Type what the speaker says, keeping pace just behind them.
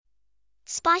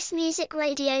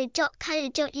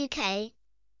spicemusicradio.co.uk,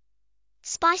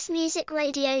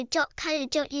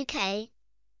 spicemusicradio.co.uk,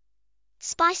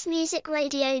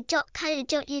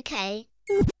 spicemusicradio.co.uk,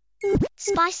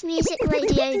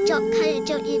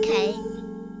 spicemusicradio.co.uk,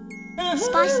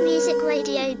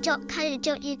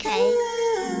 spicemusicradio.co.uk.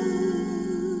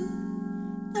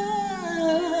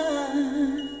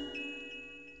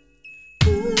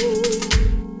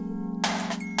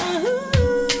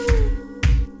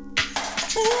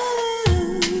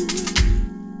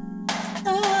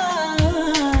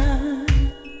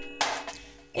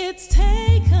 It's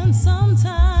taken some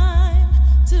time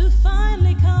to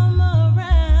finally come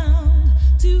around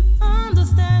to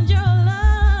understand your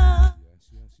love.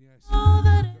 All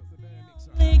that is the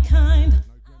only kind.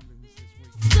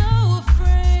 So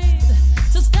afraid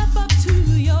to step up to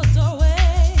your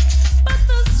doorway, but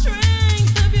the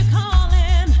strength of your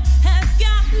calling has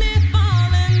got me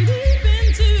falling deep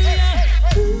into you.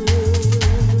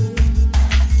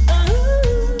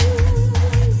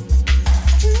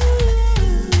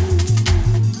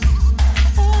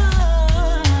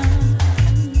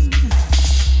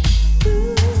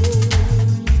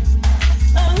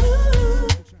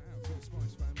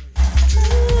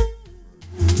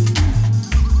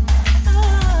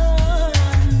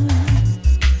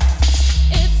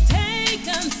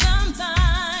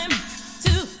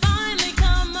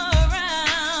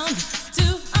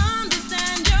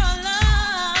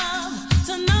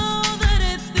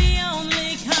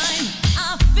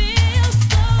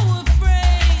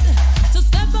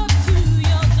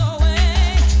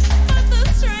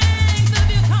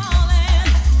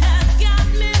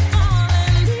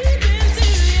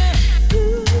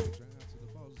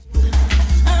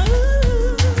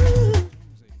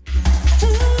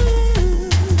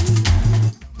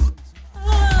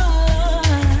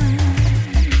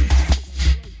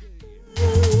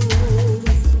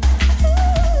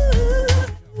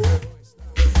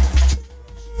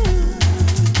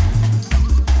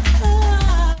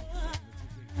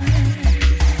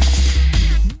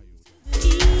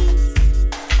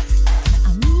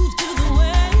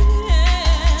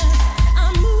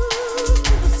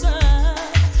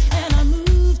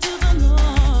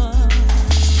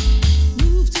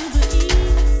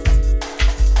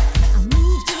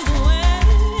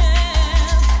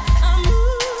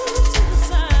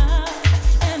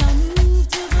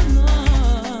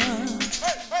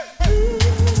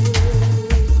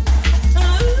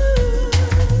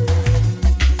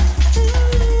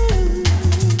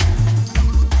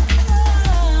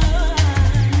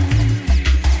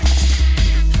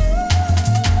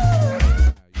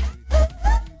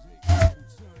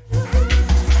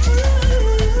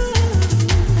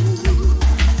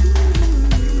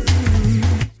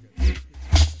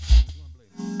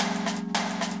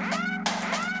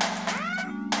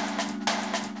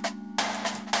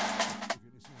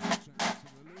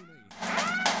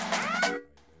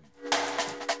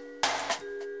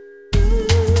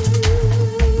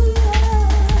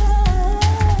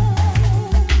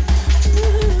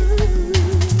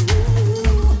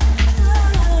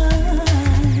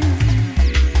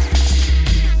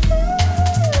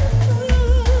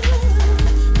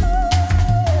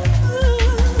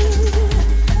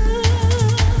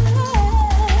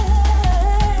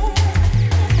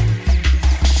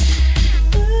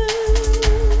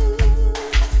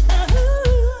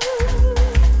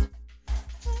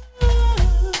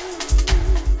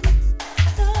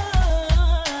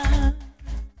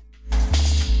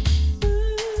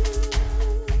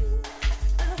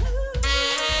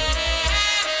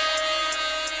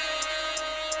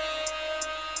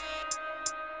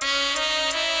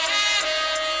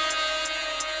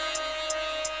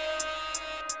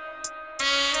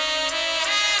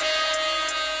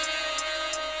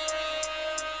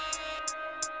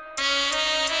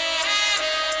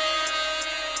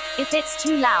 If it's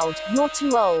too loud, you're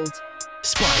too old.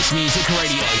 Spice Music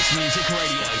Radio. Spice Music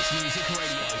Radio. Music Radio.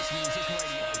 Music Radio.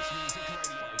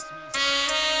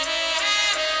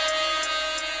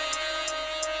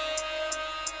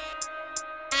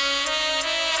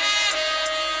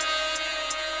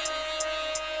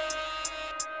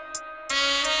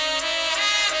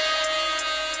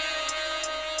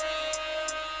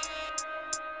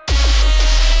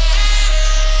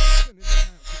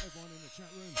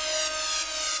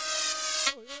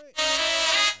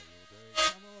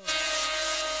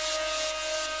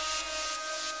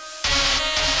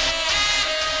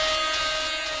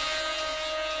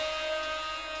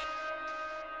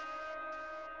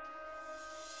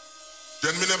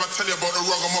 Then me never tell you about the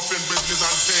ragamuffin business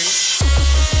and things.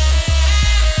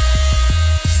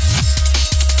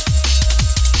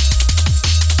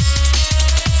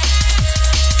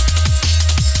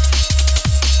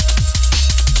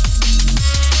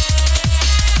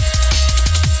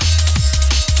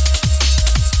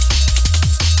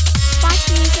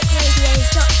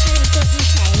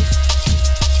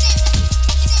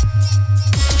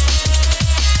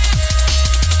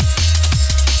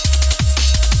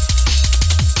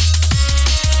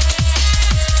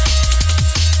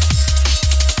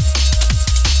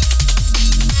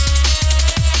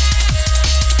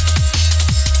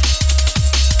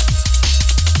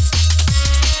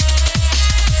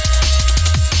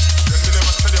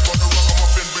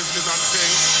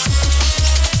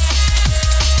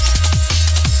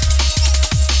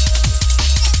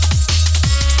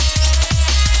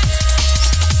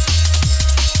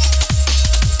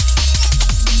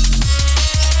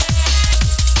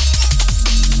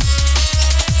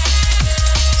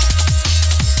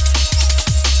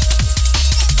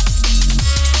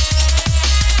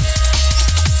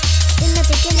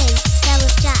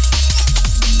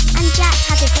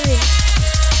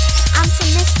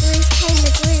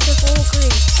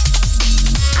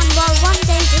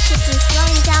 viciously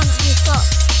throwing down on his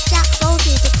box, Jack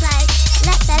boldly declared,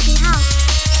 "Let there be house."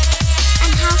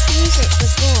 And house music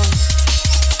was born.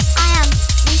 I am,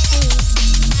 you see,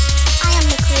 I am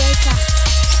the creator.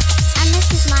 And this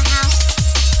is my house.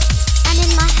 And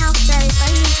in my house there is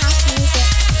only house music.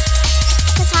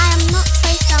 But I am not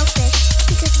so selfish,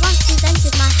 because once you've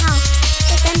entered my house,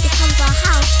 it then becomes our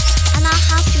house, and our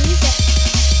house music.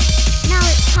 Now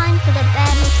it's time for the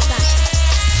BearMixer.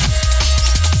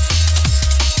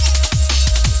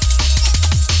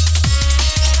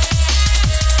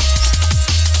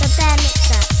 The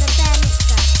BearMixer, the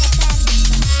BearMixer, the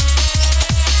BearMixer.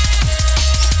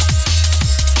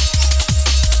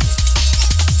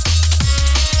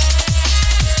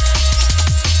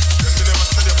 Then me never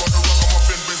tell you about the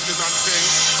ragamuffin business and thing.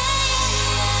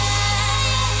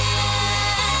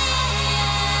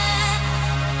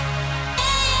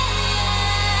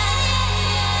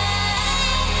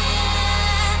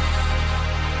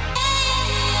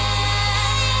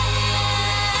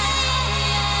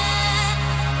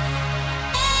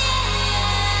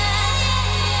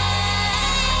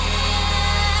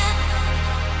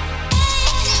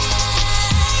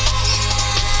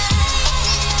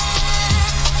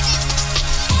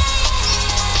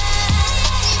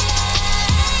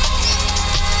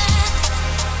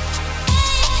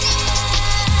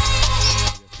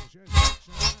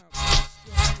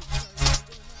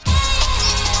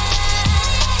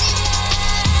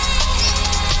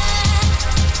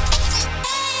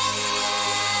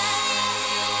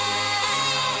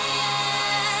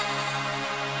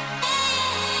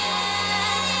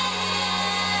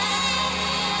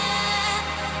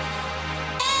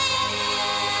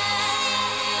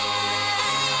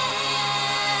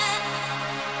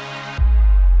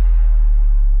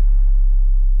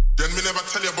 Then me never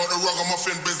tell you about the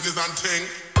ragamuffin business and thing.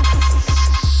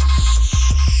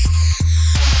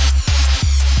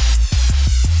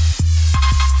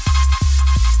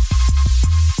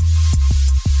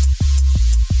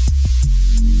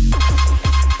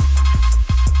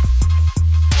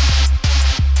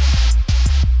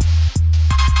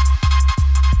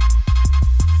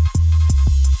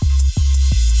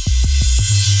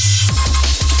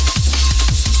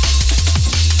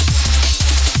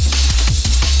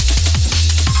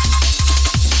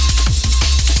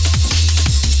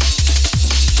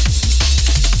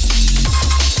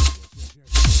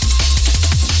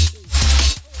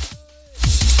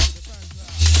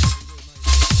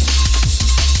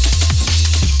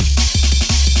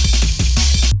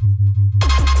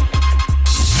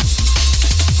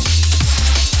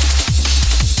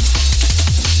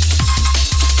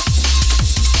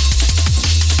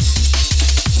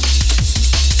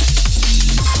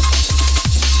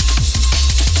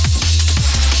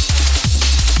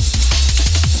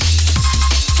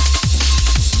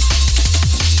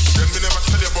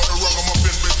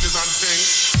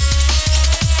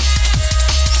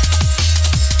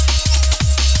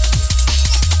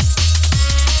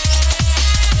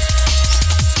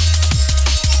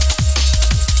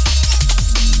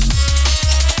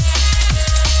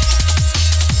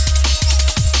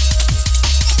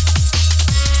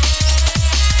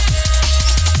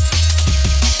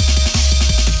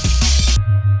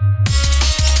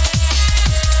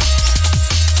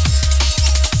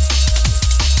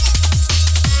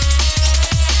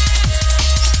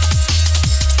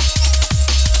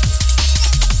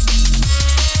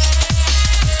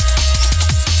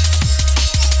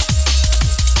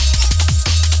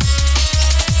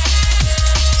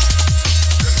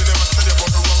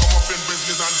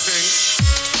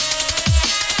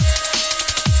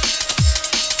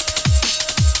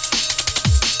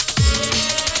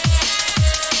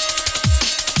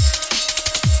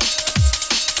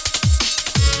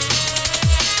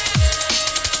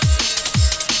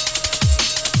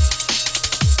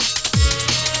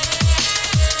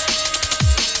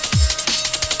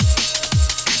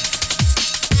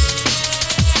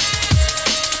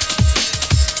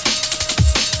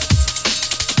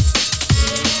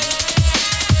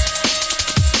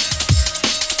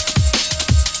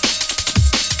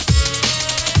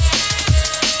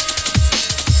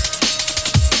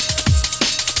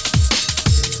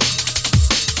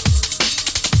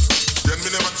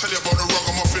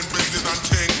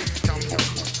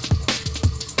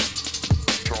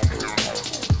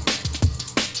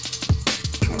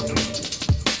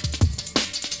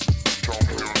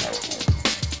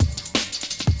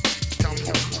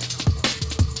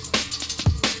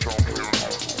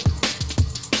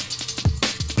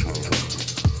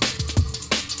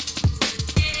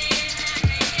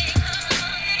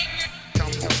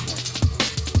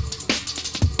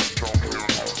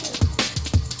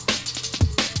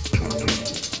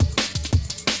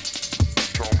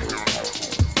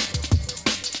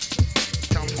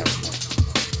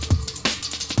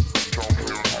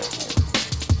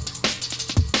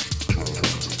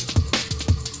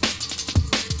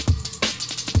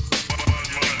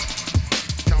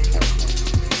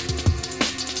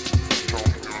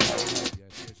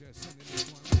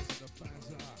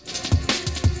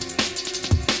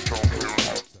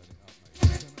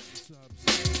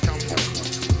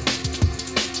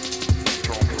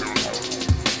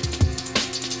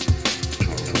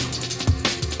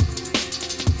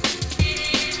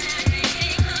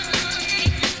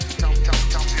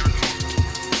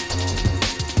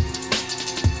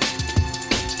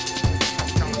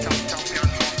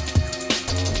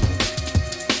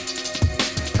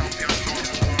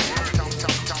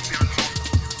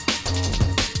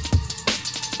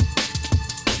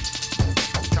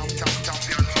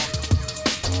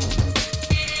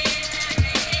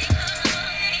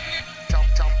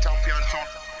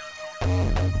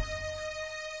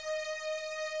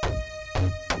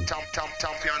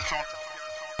 Champion sound.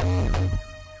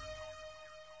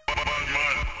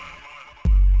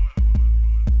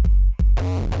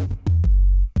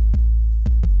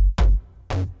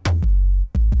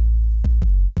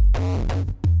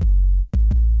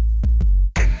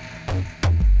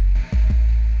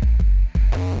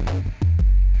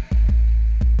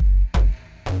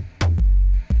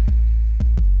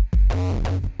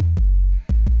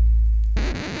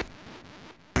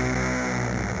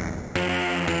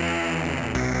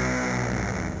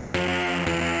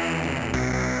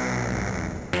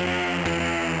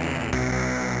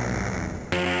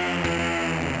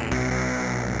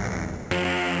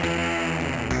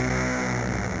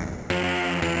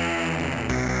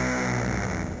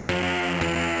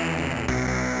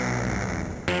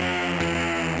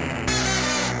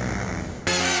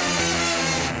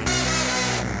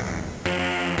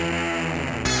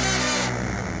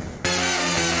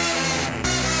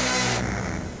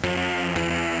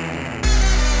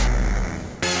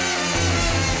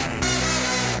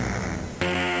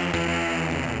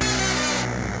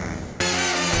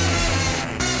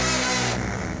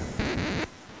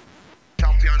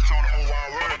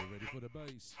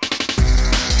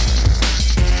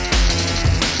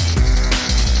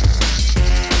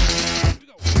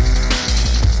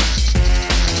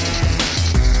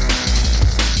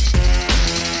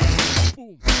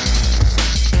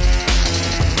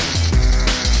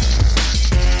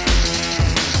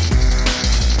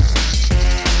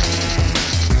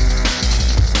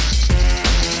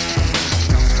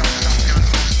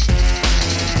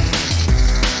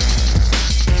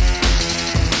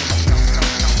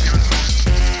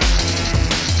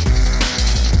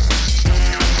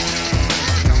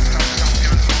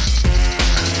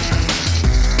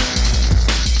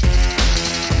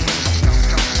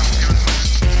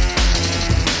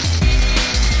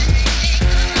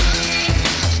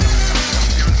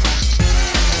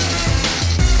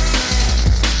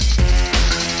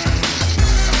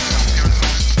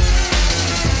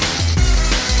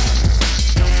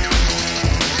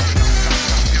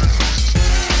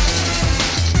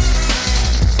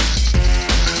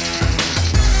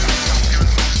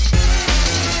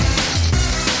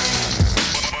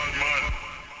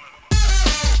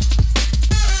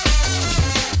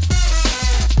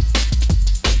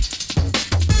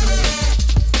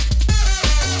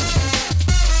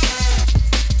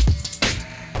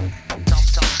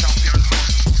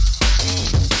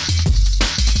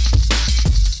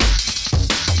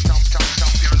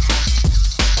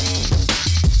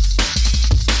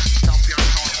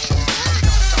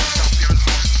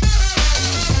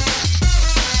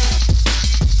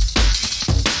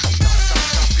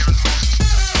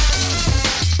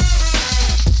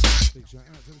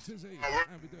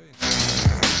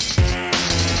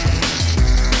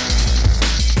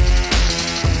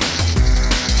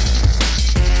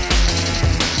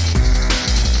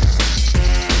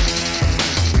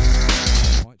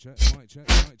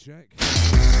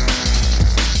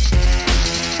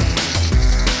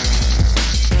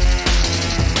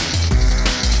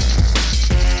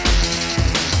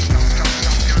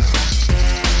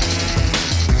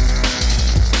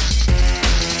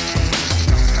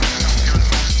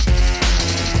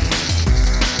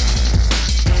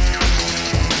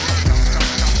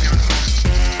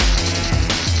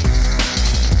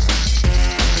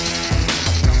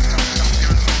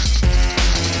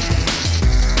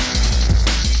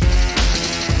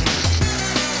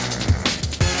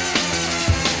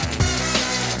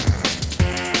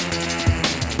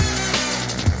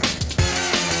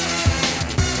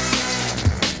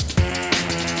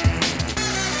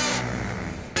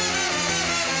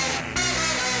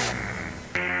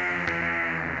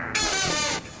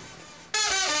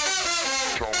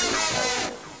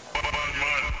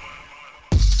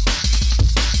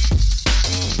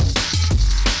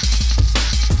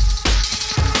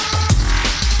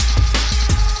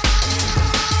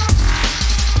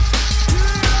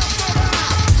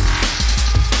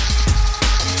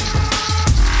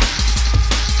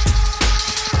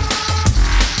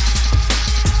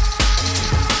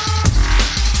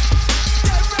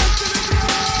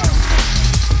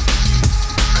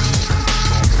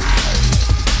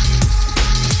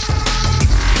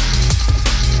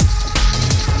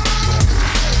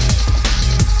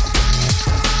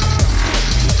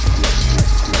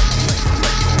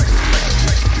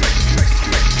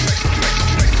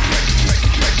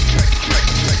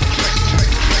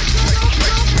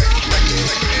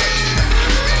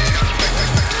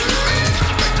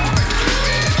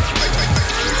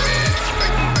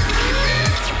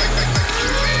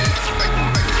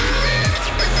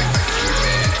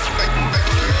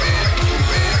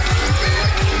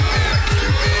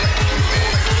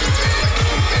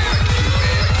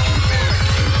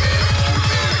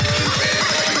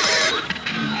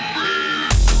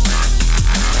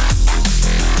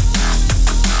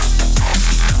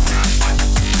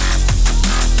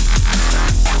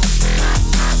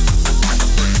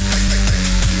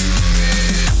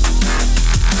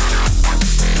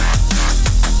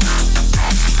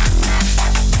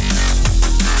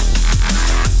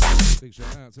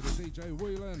 out to the DJ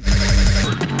Whelan.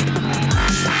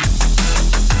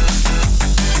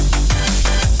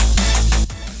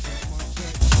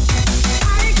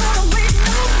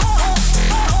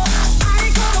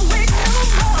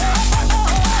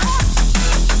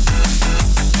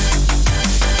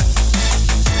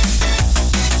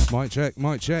 Mic check,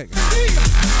 mic check.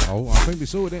 Oh, I think we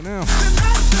sorted it now.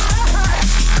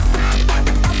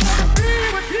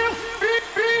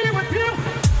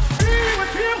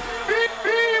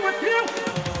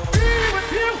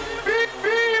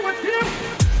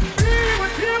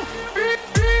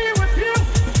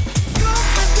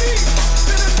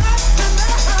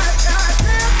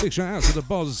 Big shout out to the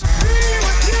Boz.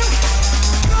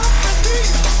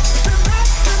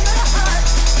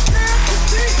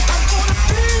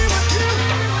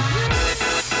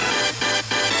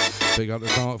 Big up the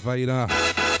Dark Vader,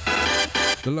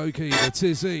 the Loki, the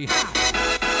Tizzy,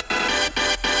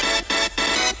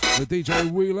 the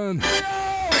DJ Whelan,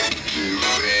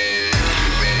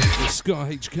 the Scar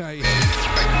HK,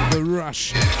 the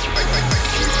Rush.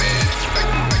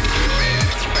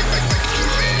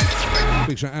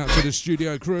 Big shout out to the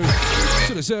studio crew,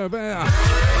 to the Sarah Bear.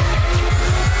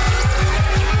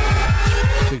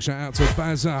 Big shout out to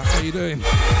Bazza. How you doing?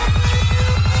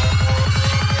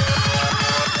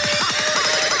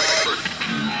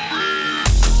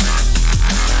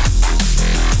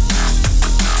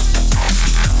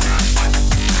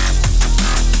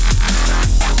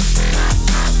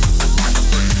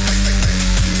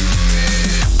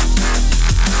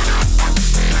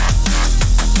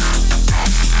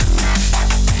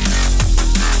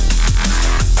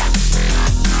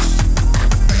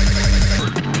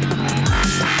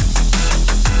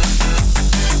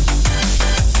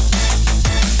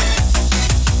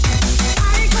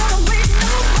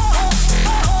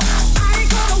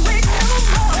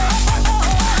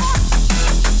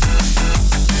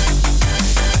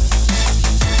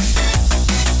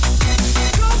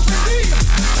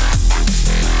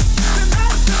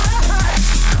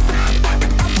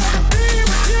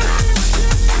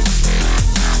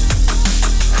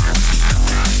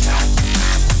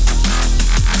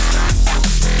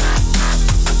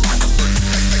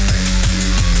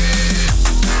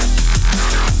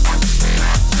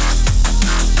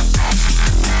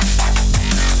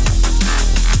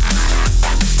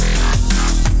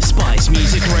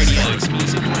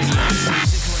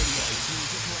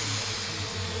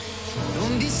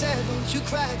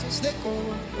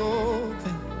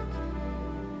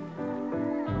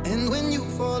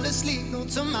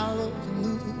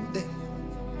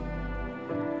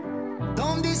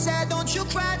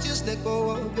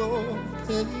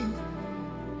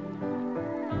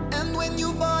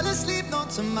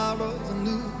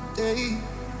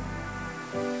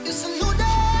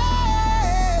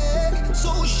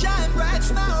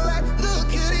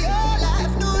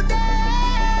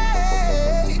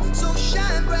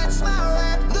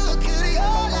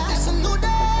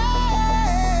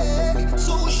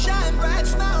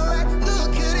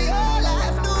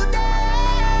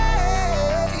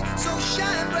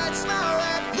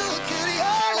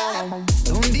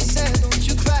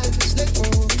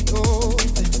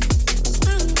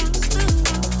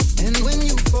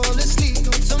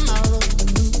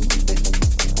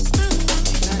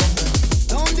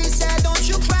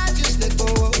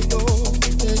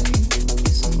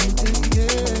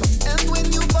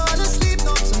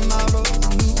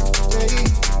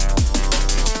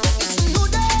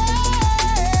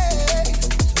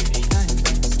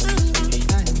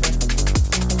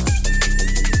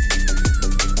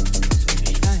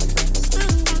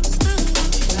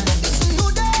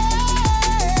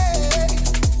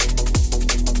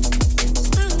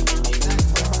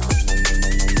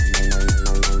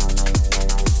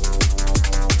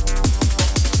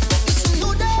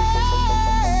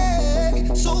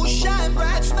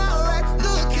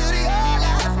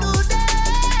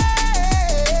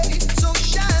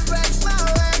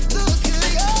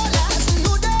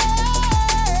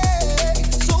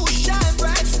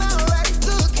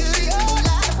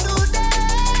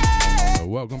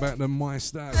 My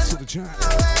stats to the chat.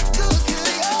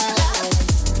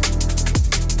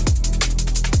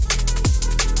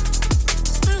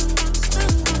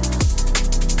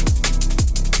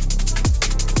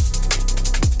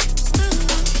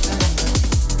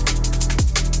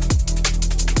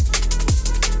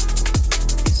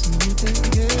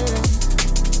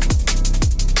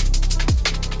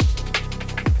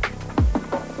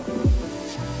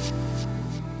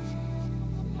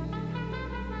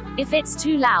 If it's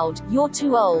too loud, you're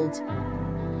too old.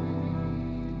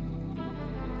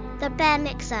 The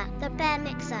BearMixer, the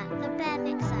BearMixer, the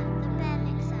BearMixer, the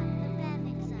BearMixer, the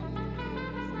BearMixer.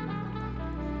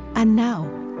 And now,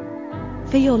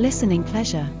 for your listening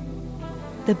pleasure,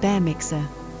 the BearMixer.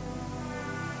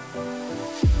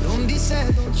 Don't be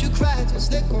sad, don't you cry,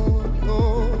 just let go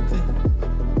of it.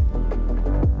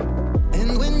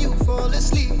 And when you fall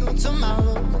asleep, no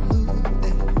tomorrow, a new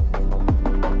day.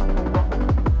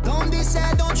 Don't be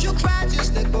sad, don't you cry,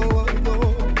 just let go of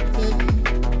it.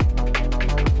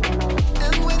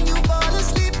 And when you fall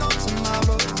asleep, no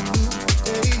tomorrow, a new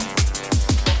day.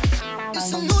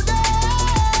 It's a new day.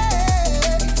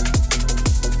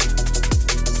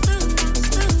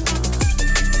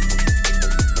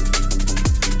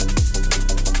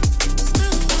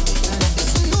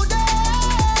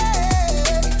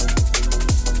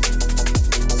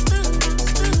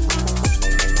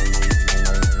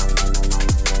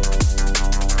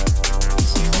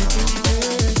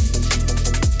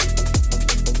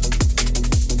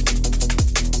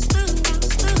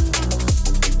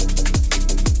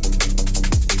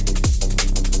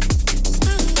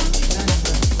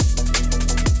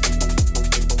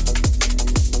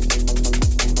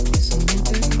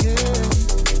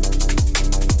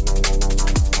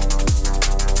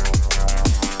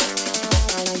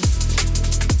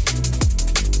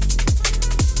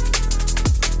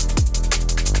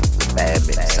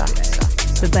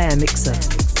 The BearMixer.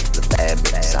 The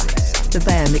BearMixer. The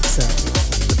BearMixer.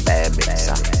 The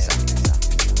BearMixer.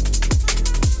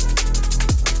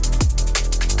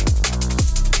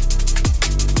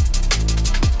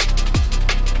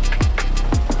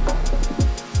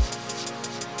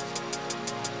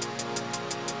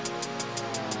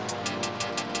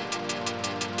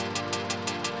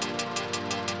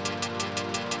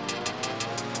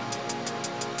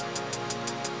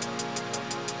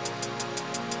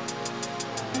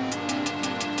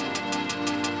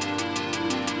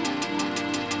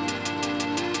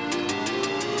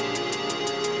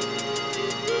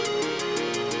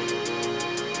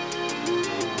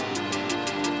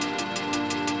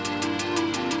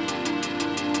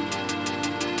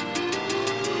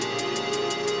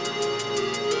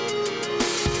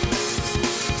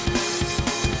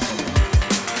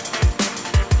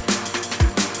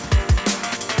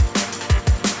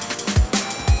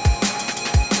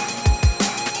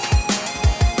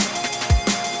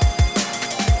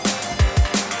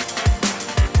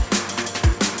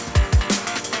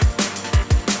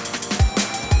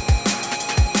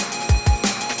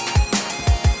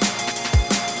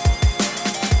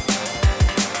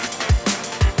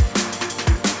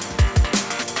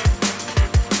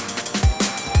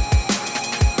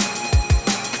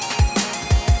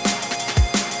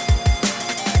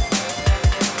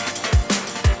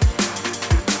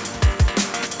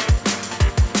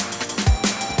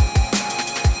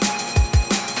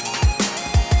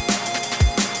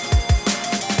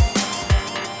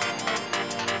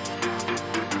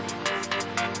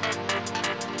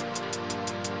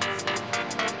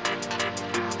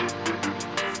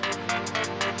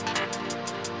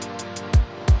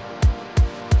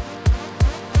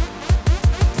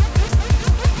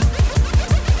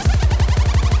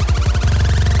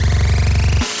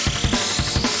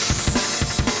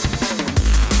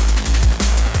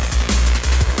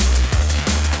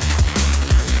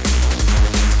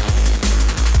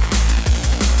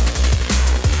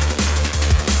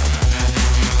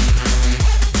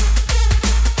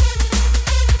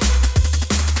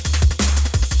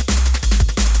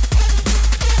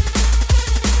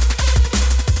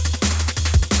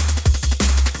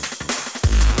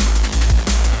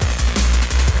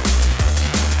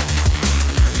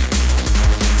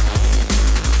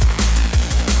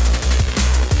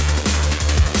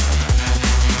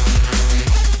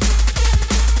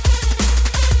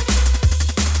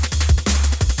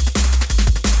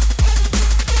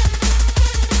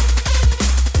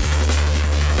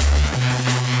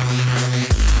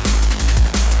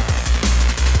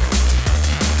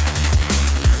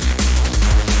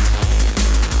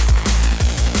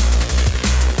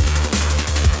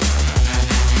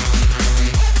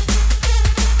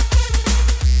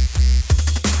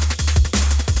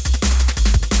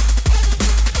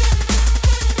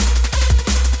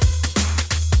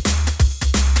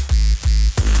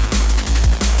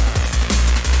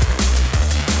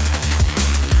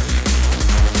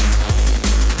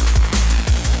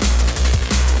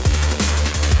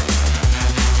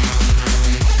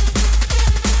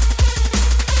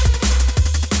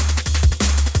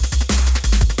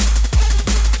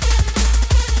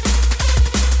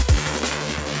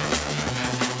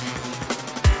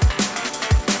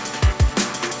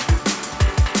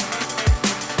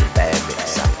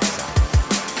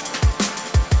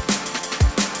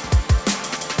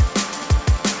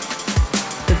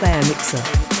 BearMixer.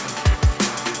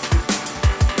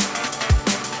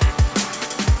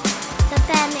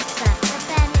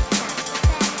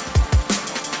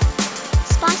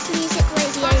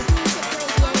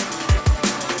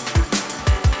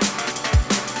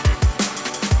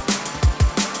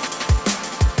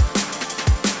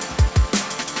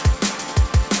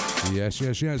 Yes,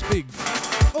 yes, yes. Big.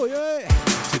 Oh, yeah.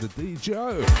 To the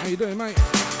DJ. How you doing, mate?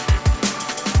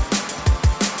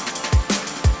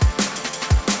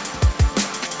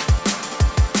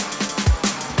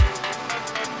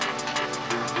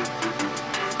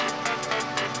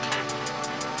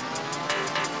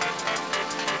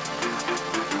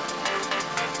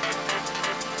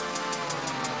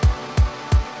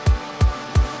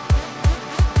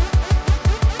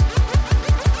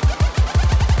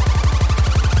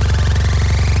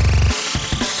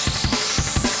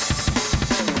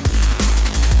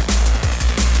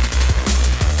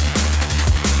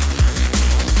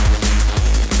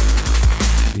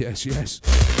 Yes.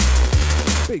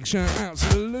 Big shout out to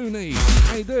the Looney.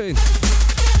 How you doing?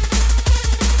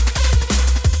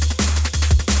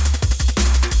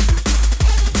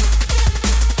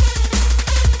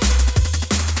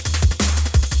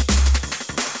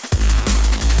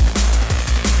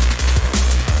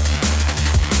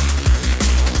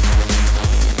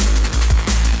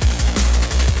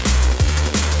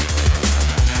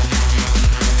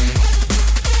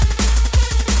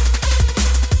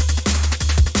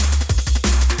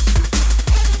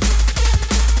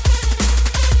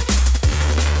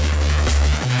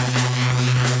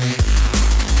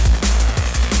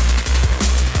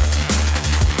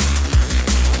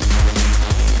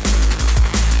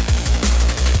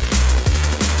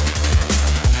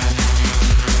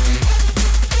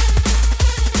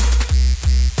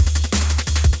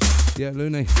 Yeah,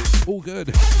 Looney, all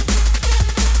good.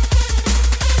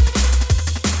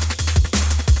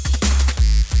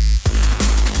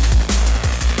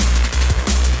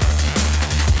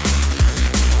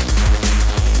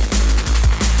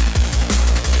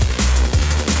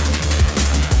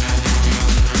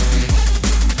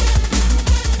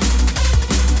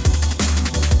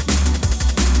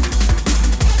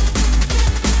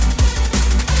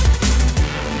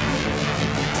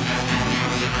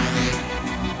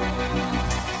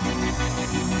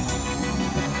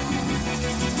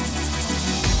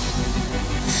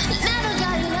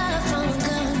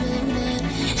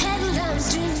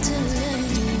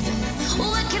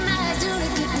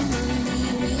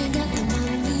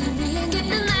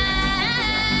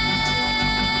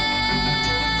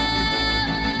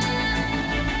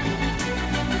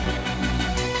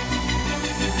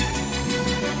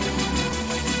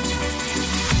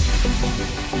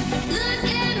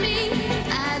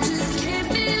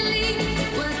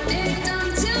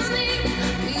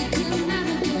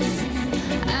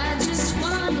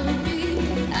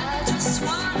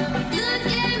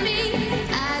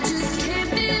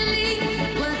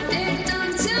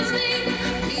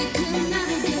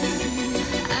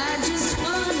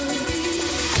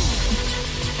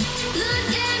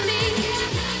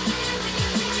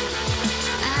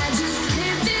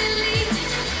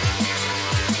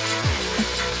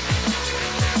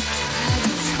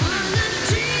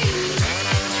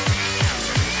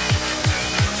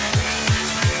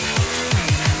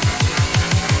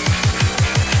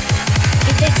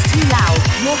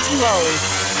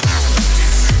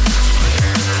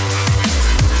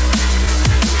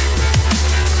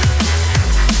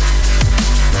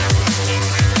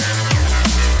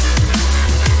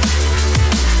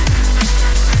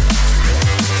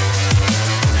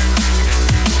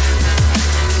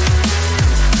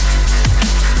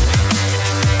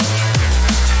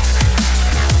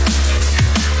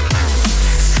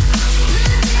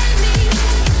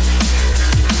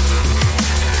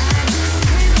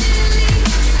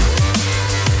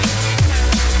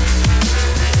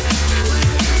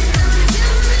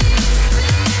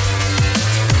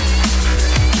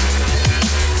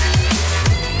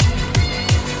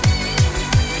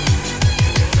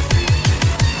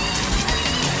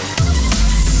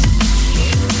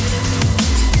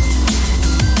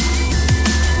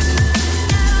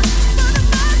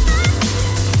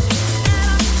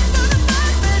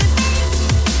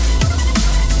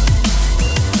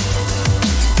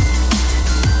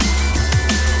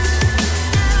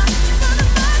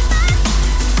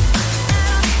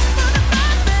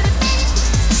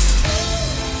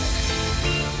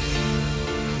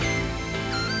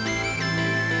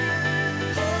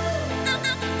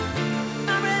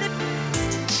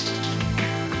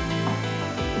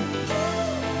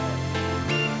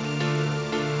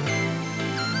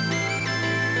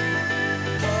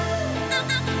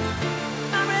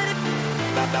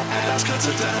 Let's go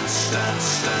to dance,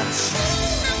 dance, dance.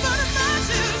 I'm gonna find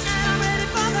you, and I'm ready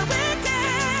for the weekend.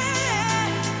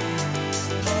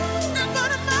 I'm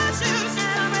gonna find you,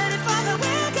 and I'm ready for the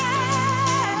weekend.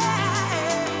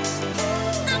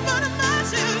 I'm gonna find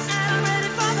you, and I'm ready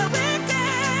for the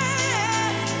weekend.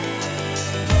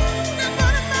 I'm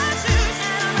gonna find you,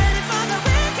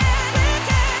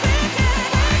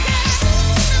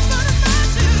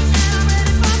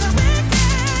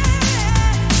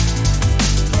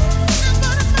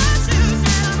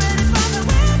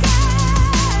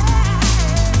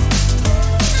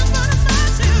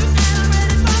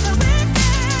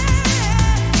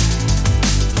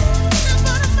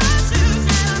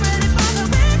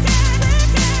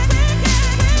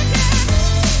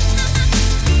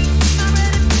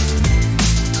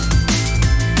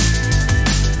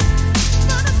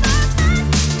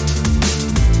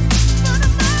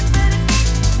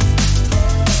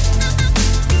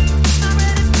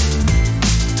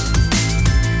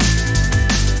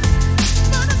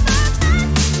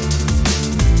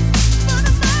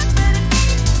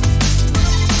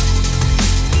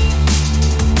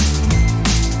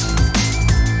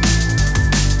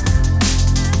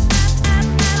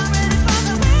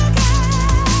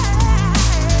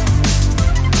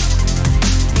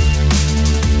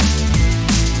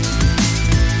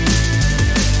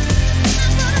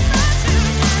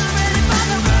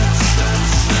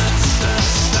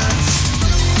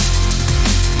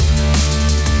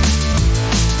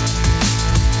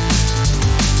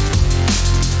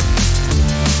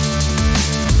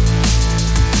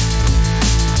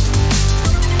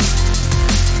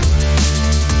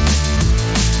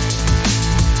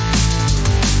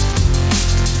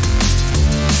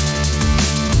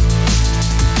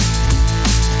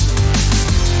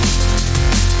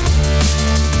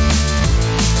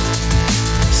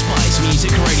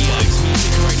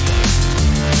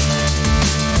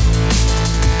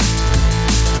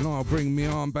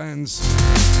 armbands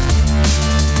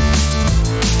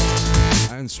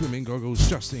and swimming goggles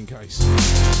just in case.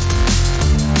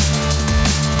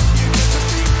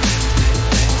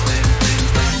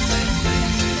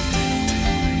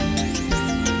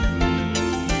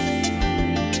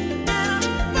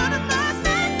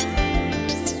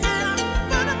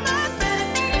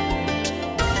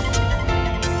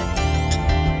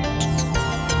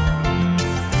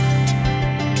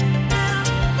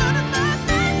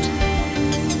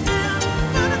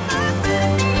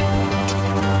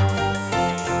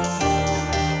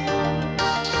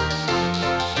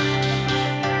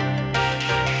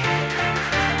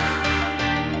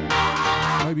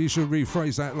 Maybe you should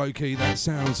rephrase that, low-key. That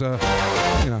sounds, a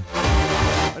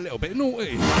little bit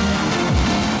naughty.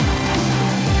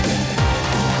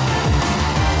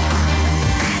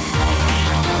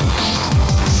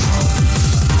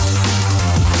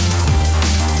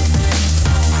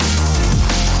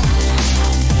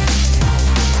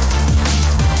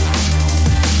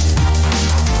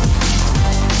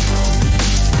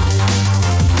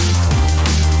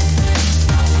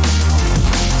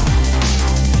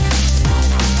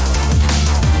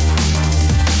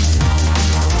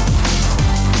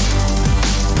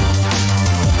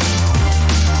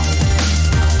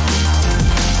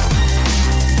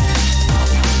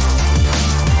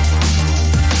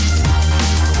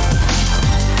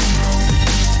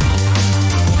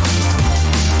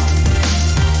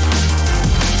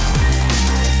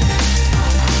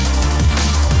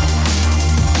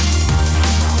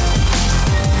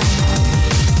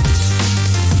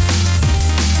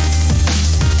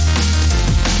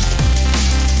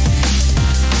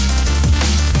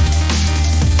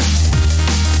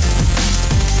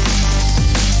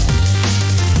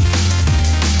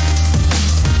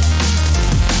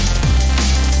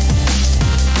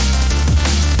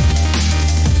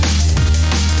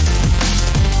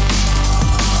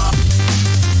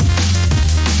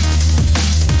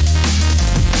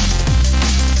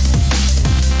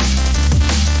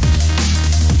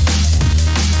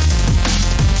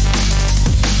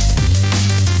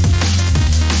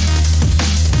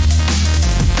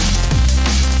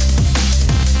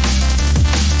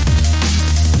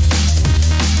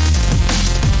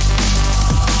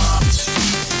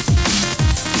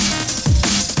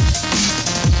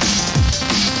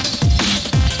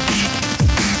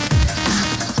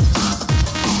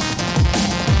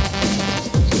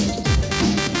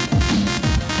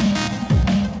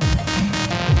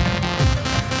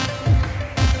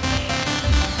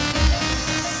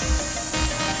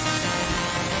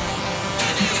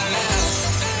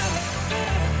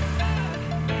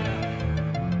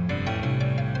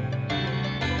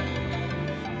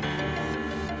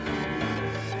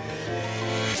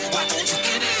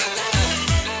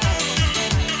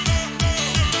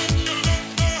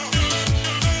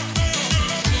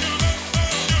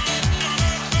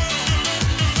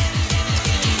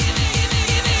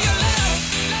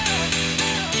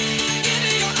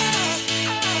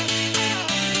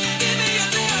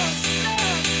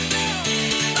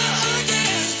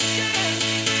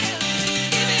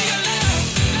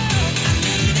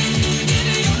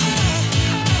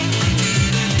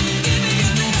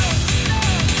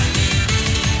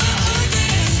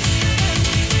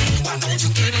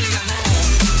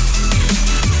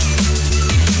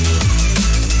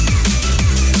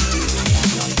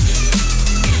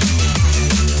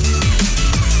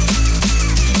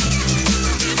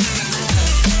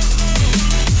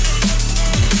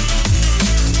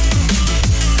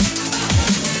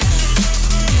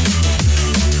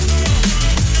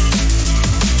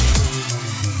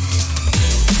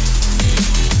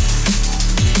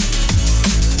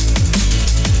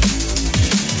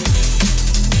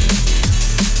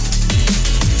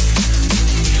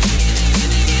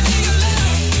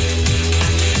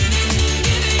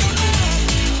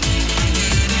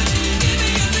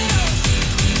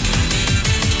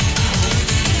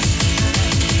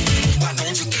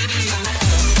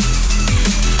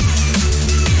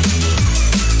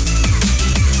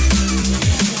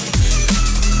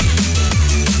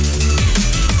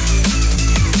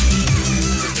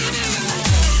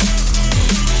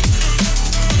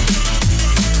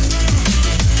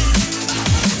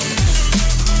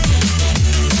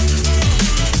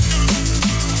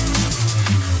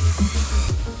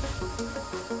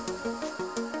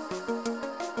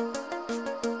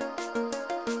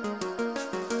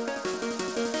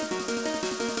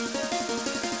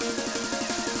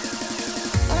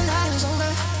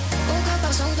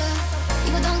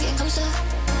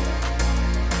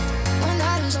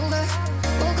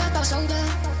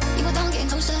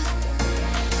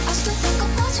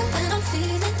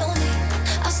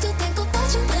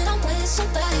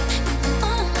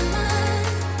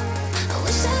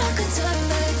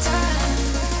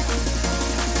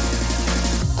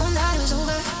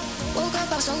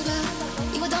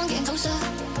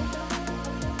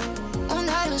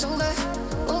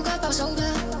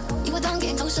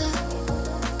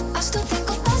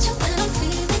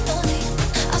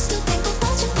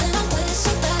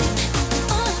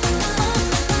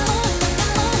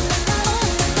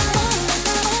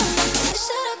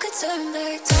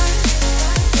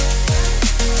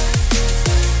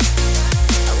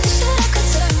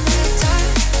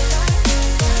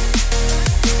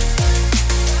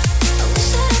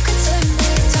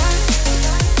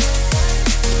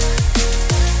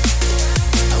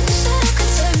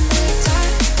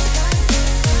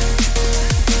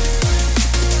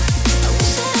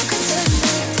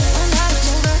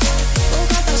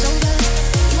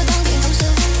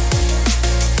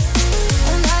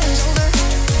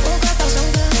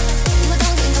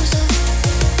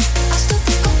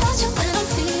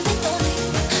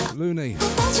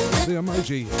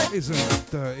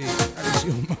 isn't dirty, as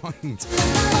your mind.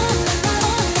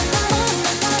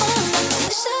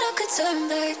 Wish that I could turn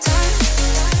back time.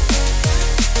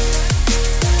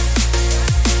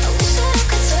 I wish that I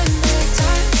could turn back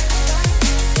time.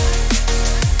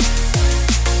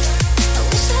 I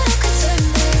wish that I could turn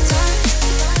back time.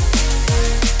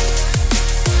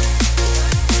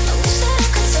 I wish that I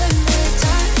could turn back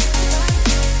time.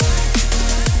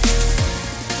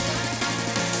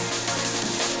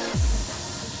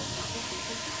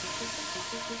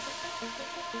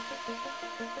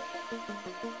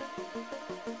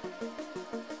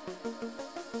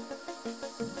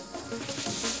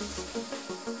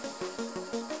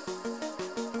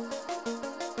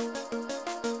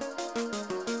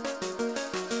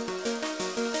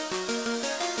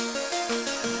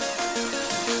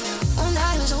 One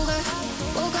night was over,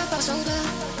 woke up, I was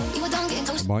sober. You were done getting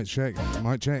close. Mic check,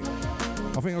 mic check.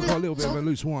 I think I've got a little bit of a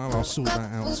loose wire. I'll sort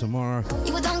that out tomorrow.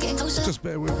 You were done getting closer. Just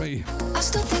bear with me. I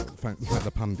still think In fact,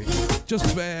 the pundit.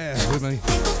 Just bear with me.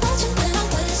 about you when I'm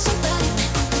with somebody.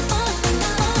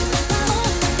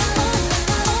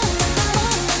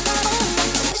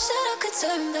 Wish that I could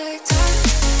turn back time.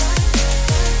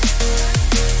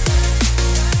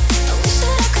 I wish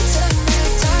that I could turn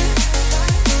back time.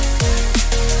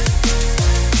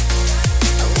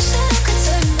 I wish that I could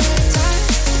turn back time.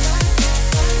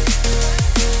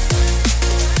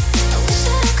 I wish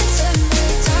that I could turn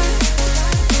back time.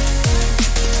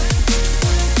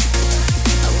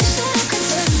 I wish that I could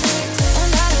turn back time.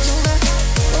 One night was over,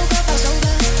 woke up, I was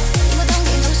sober. You were done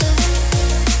getting closer.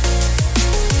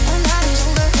 One night was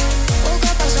over, woke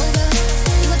up, I was sober.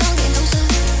 You were done getting closer.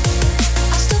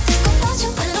 I still think about you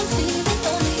when I'm feeling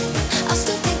lonely. I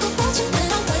still think about you when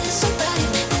I'm with somebody.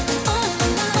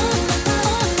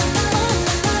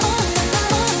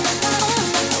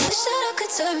 I wish that I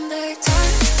could turn back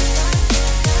time.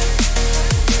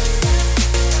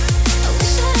 I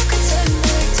wish that I could turn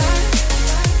back time.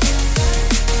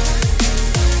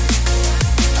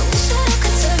 I wish that I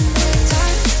could turn back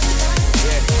time.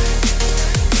 Yeah.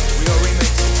 We all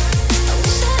remix. I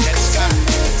wish that I could turn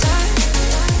back time.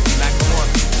 Like, come on.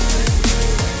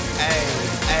 Hey,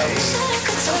 I wish hey. that I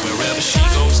could turn Wherever back she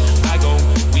time. goes, I go,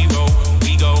 we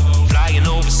go, flying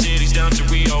over cities down to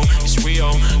Rio. It's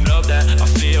Rio, love that I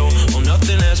feel. Oh,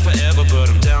 nothing lasts forever, but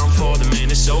I'm down for the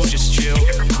minute, so just chill.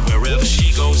 Wherever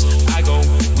she goes, I go,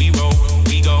 we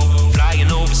go,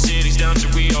 flying over cities down to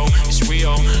Rio. It's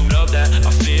Rio, love that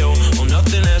I feel. Oh,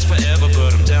 nothing lasts forever,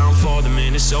 but I'm down for the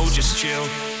minute, so just chill.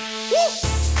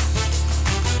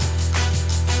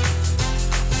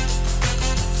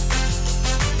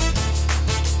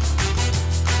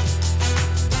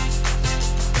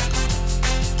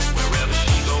 Wherever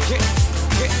she goes,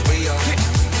 We are.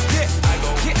 I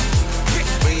go,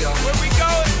 We are. where we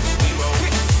going? We roll.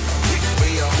 We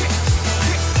are.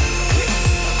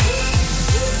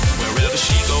 Wherever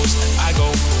she goes, I go,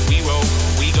 we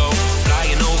go,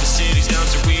 flying over cities down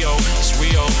to Rio. It's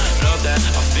Rio, love that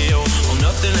I feel. Oh,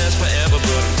 nothing lasts forever,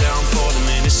 but I'm down for the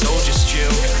minute, so just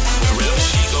chill. Wherever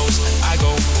she goes, I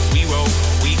go, we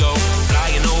go,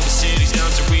 flying over cities down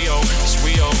to Rio. It's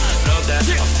Rio, love that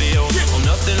I feel. Oh,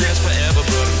 nothing lasts forever,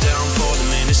 but I'm down for the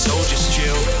minute, so just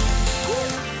chill.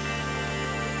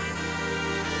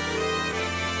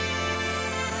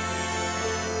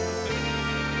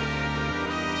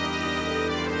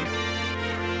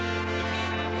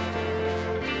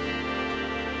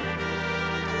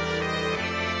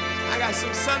 I got some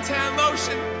suntan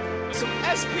lotion, some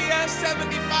SPF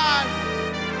 75,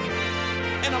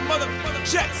 and a motherfucking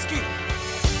jet ski.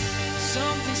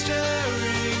 Something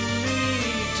staring me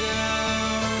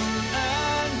down,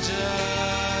 and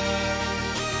I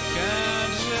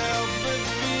can't help but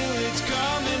feel it's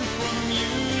coming from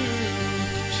you.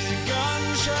 She's a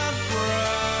gunshot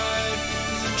bride,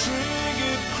 the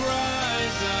triggered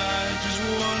cries. I just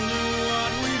wonder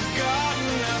what we've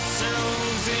gotten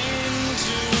ourselves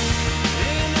into.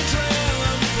 In a trail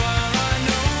of fire, I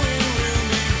know we will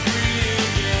be free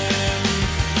again.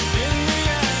 In the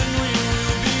end, we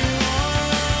will be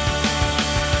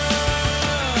one.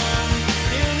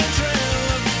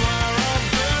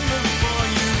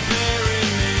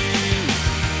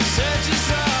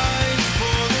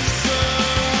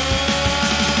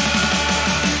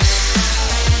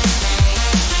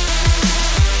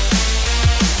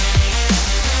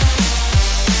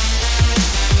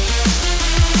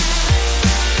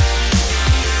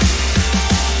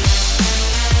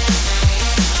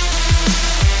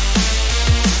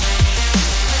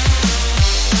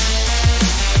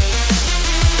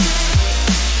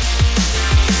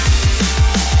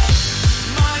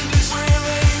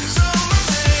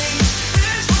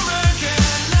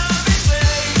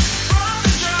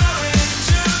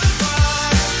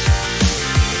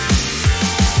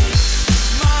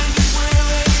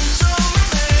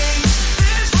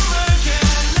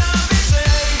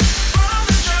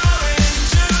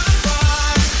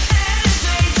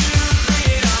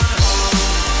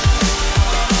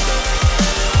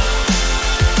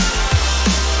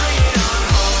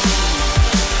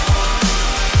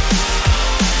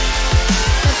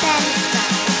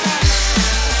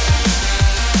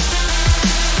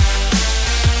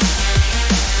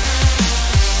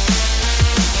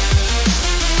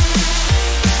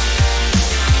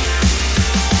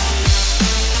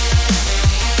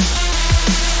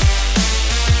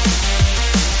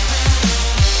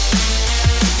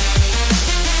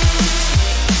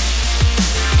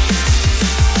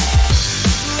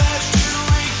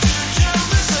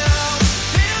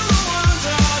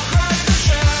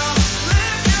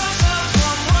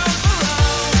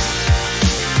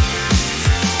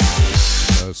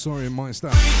 Sorry,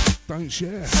 Meister. Don't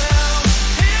share.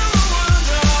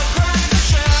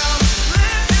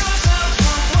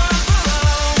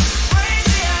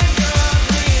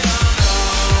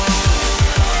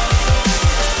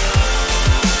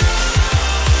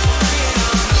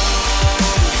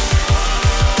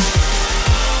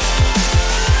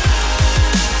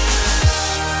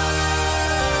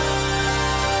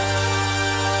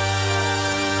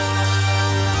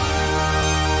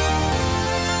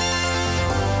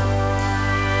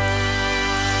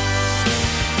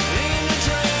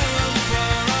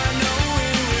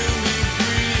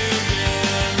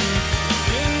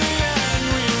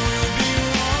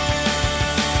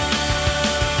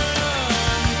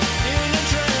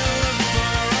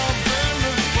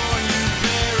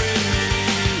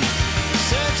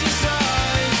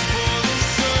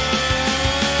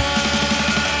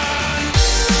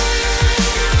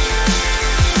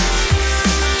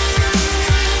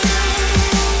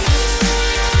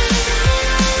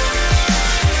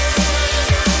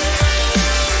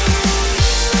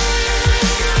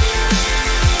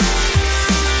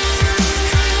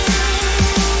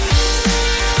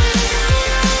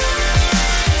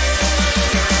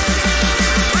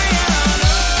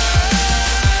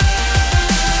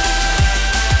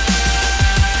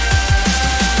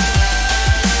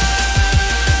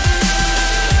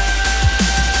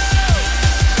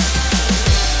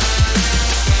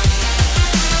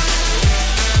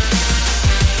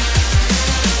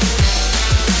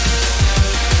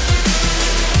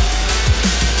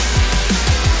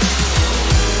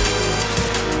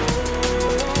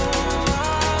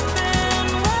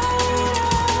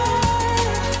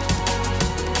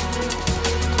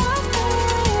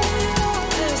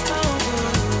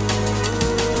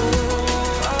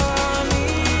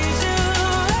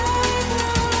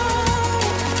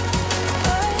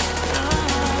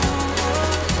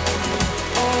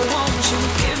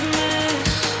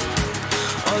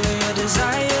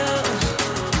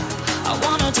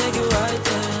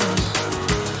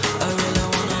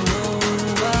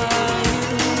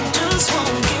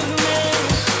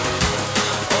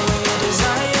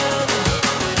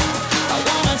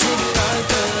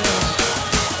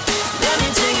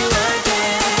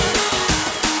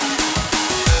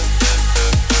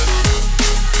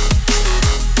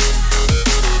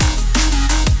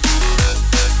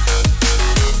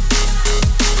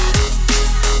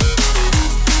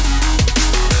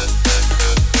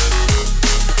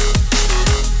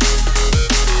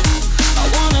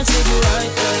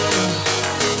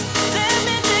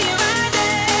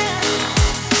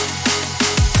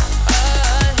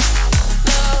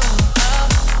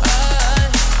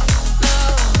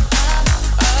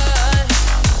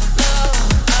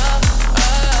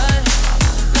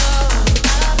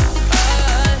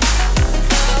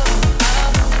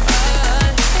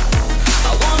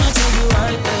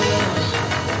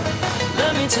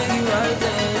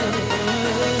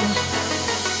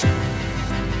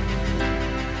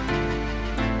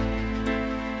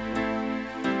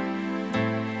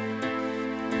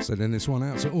 Sending this one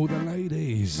out to all the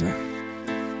ladies.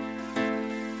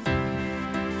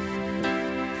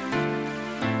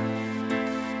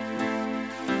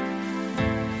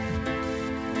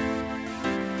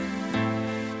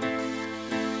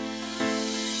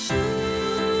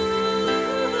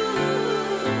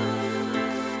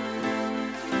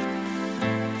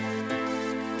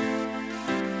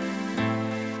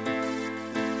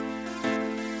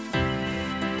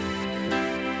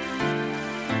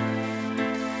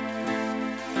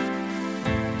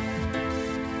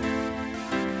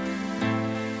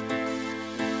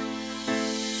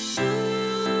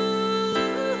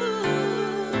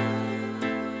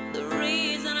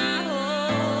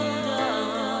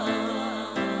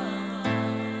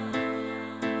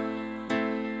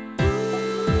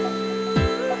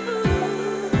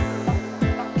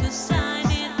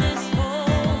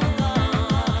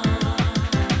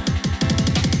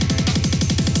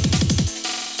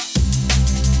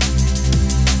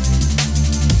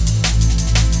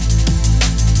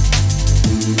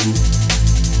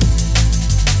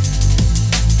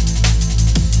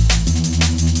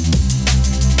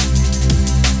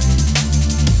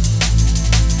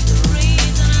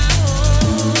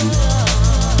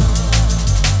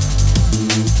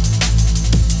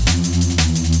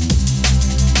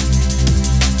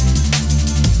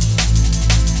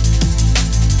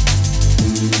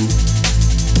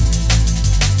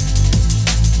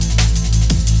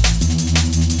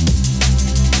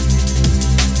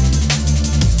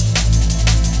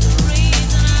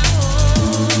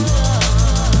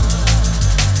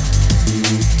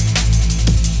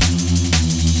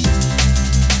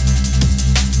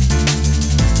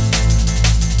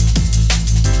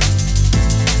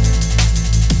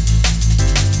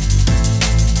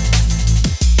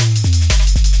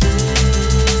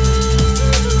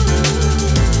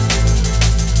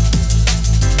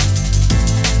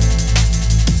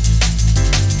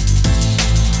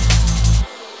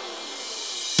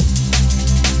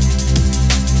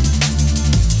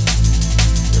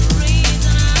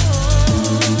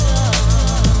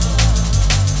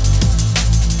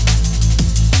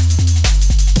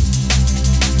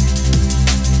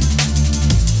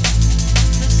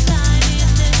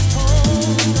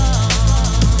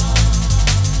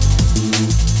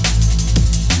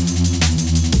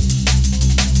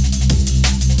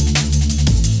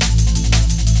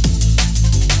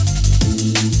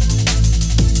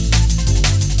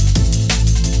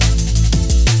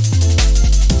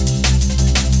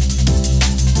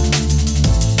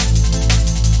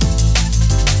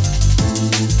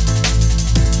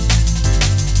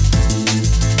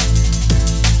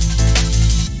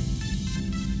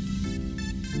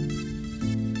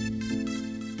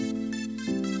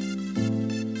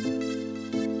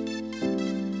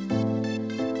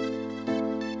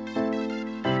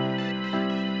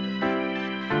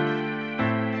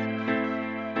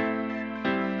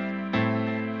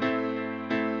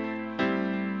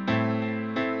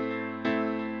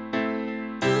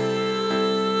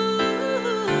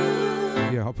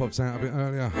 pops out a bit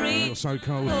earlier. Not so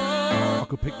cold. I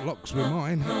could pick locks with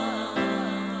mine.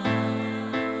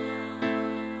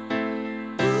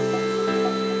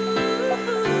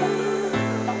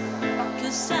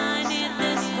 'Cause I need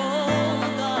this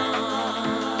hold on.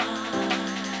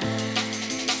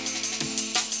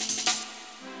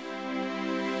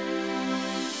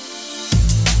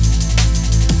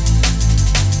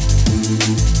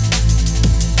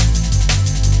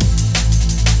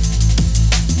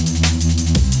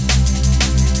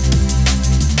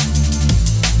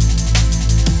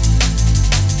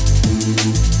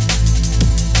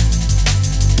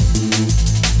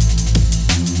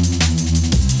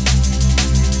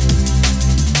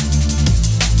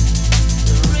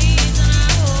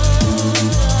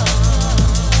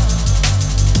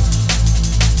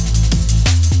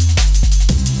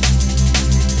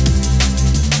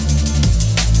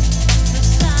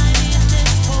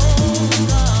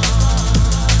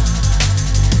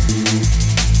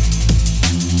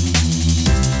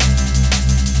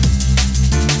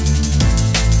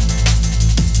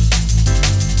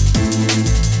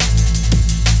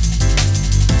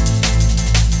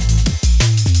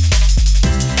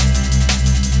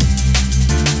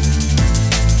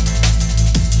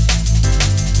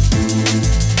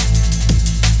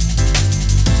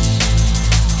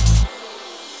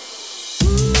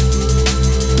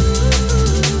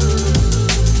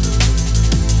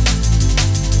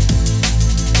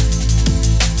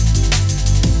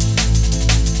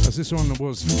 This one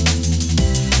was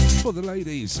for the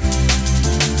ladies.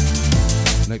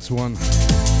 Next one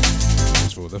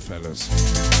is for the fellas.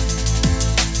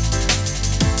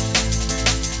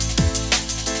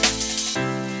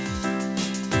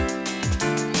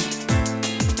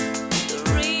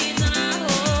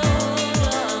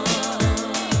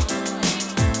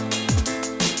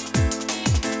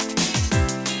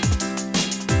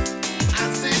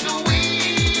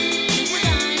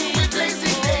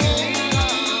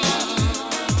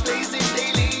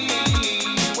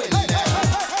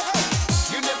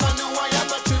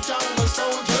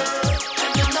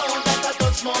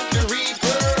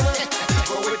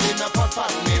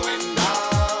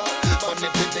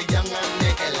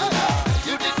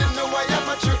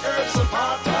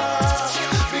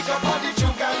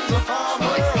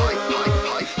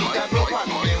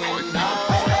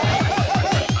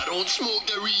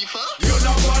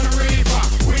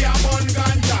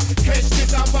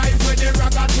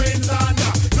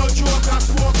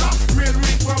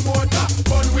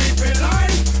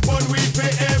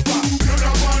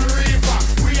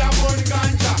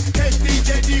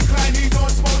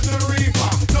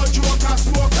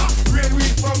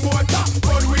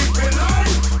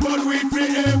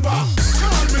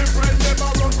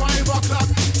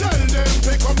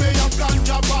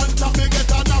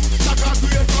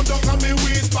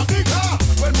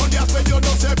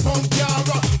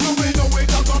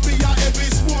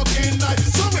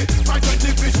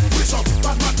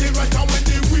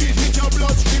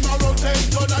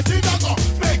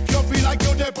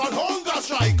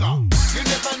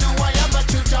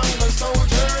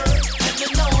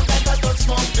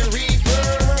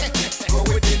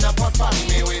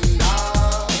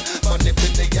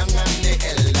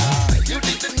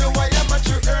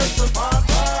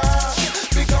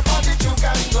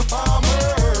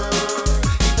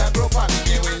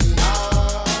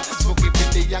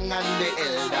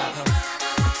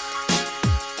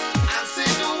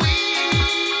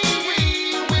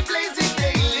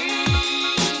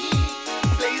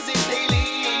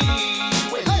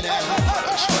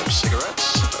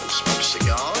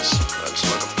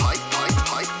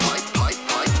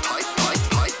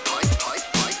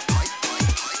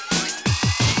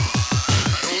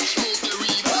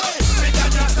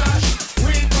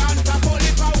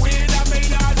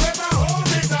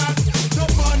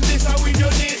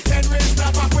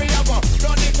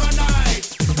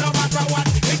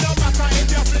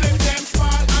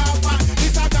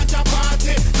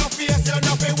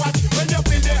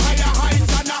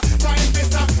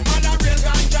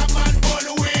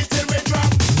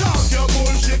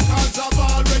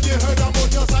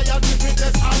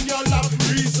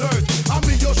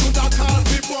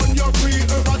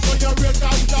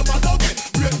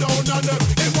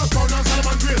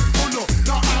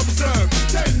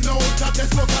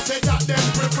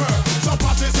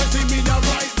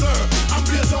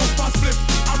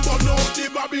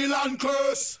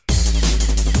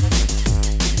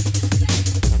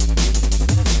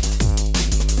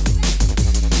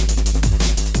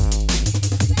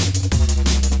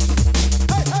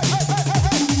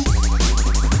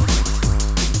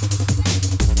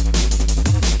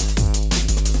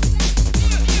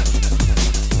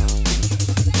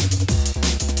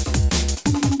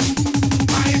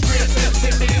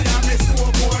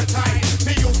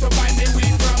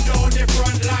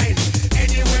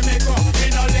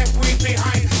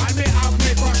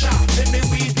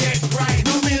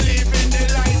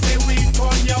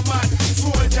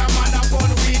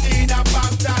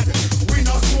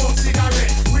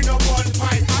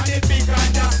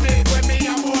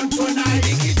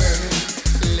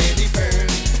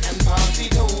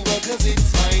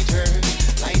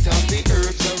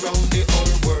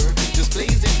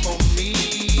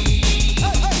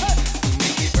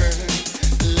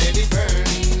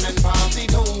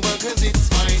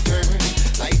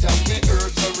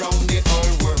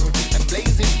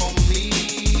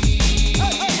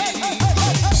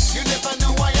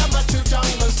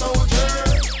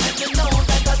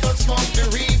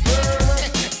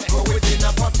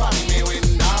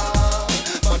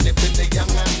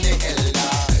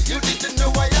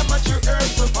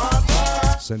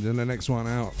 Sending the next one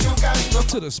out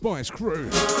to the Spice crew.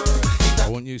 I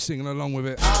want you singing along with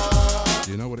it.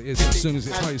 You know what it is. As soon as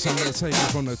it plays, I'm going to take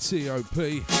it from the TOP.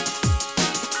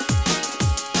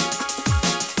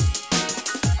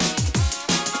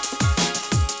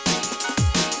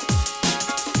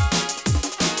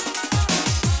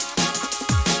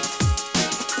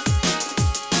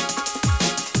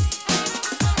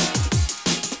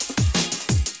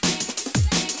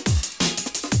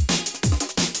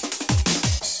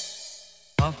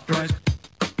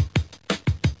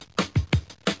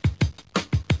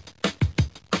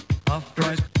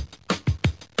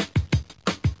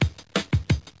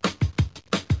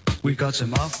 We got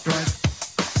some off-price.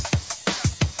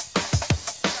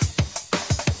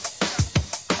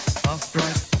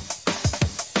 Off-price.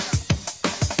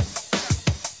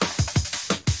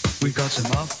 We got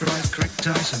some off-price, crick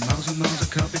ties, some miles and miles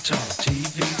of capital.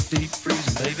 TV, deep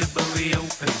freezing, baby burrito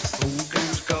paste. Pool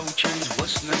games, gold chains,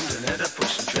 what's named an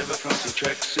Oedipus and Trevor Francis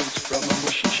track suits from a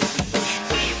mushy Chevy bush,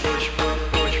 bush, bush, bush,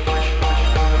 bush, bush.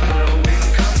 No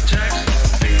income tax, no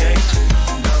VAT,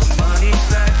 no money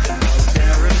back, no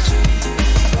guarantee.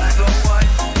 Black or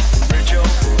white, rich or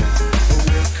poor,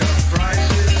 we'll cut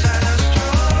prices and a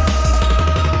straw.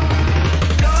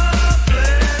 God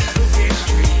bless Boogie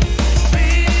Street,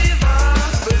 viva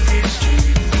Boogie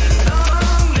Street,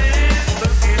 long live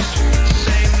Boogie Street,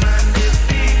 same man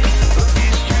defeat Boogie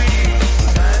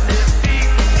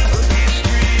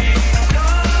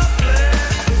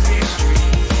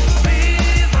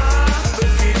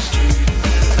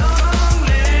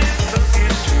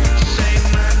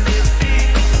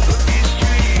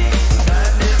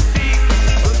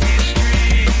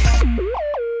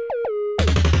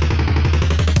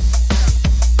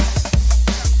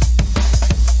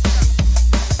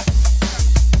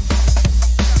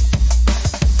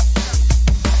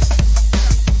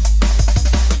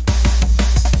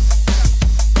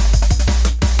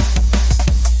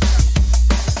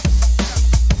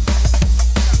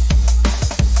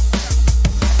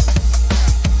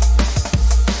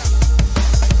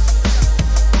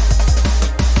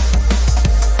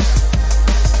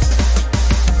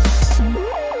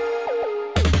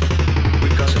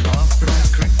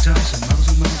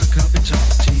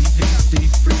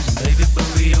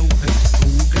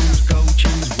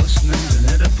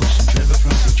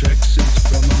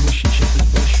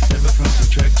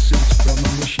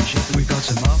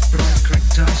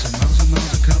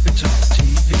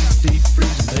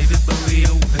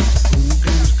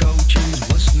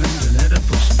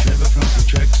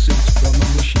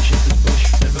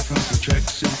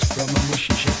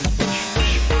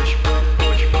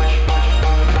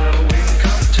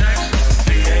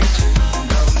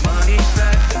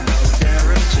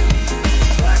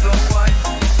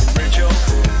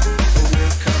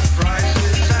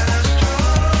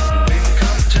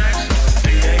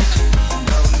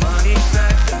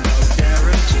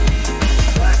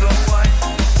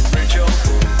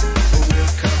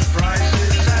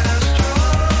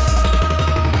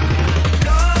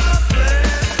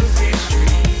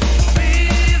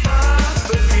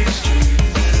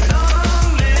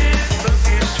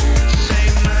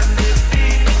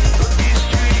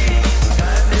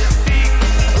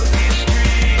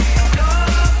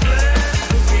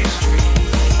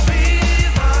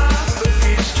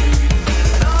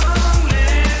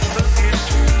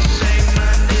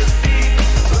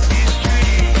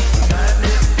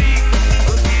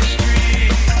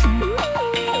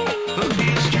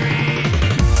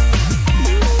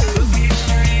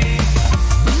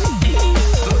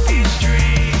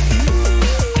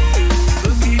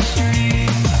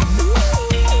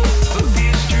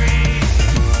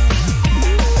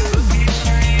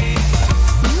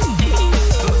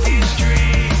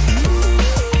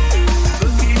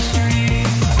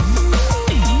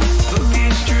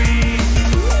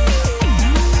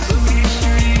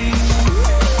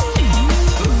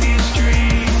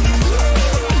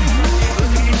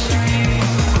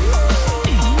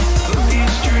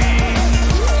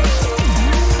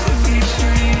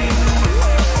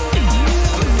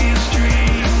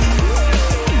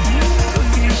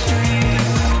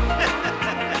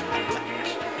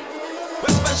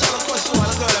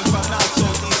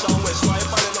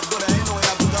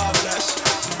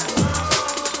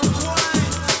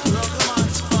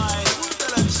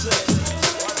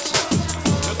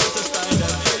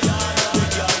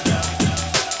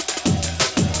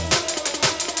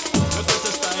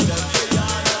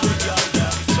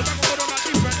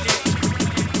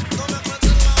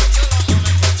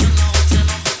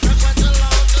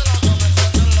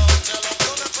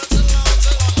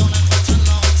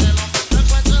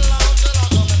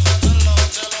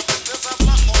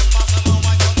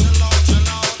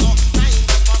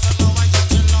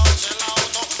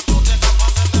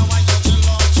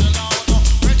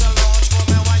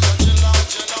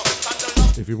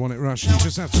rush. You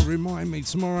just have to remind me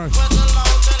tomorrow.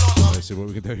 Let's see what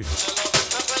we can do.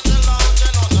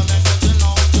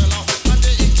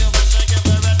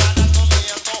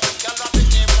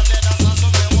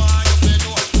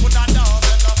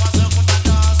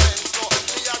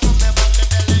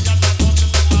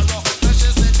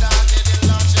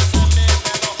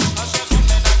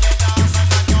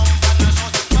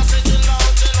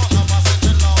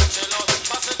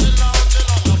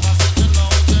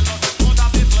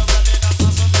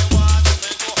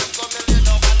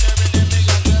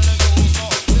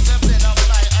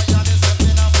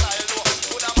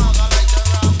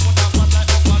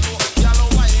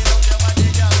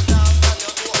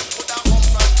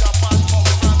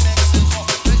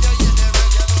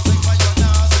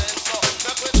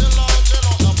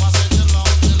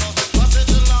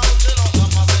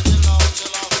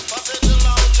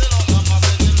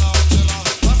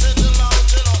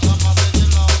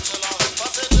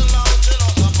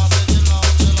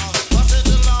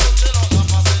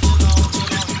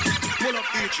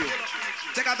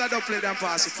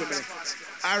 Pass it to me.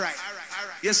 All right.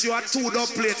 Yes, you are two dub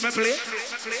plate. Me play.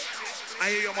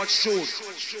 I hear you much shoot.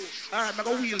 All right, I'm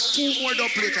going to wheel 2 more dub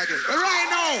plate again. Right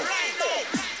now.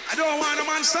 I don't want a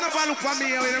man stand up and look for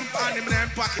me with them and him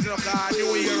and pocket it up.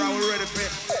 New year, we're ready for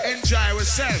enjoy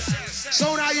ourselves.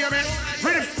 So now you hear me?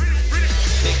 Ready?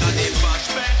 Because they bash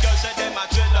back, girls say them a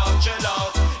chill out, chill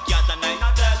out. Cat and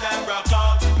I tell them rock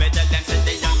out. Me tell them say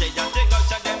they yanty, girls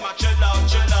say them a chill out,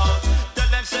 chill out. Tell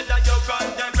them say that you run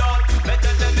them road. Me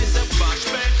tell them it's a bash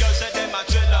back, girls say them a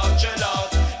chill out, chill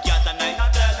out. Cat and I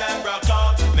tell them rock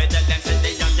out. Me tell them say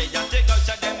they yanty, girls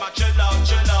say them a chill out,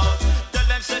 chill out. Tell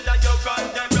them say that you run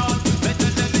them road. Me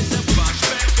tell them it's a bash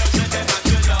back, girls say them a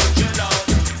chill out, chill out.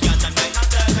 Cat and I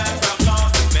tell them rock out.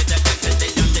 Me tell them say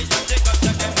they yanty, girls say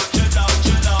them a chill out,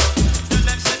 chill out. Tell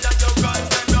them say that you run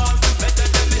them road. Me tell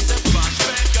them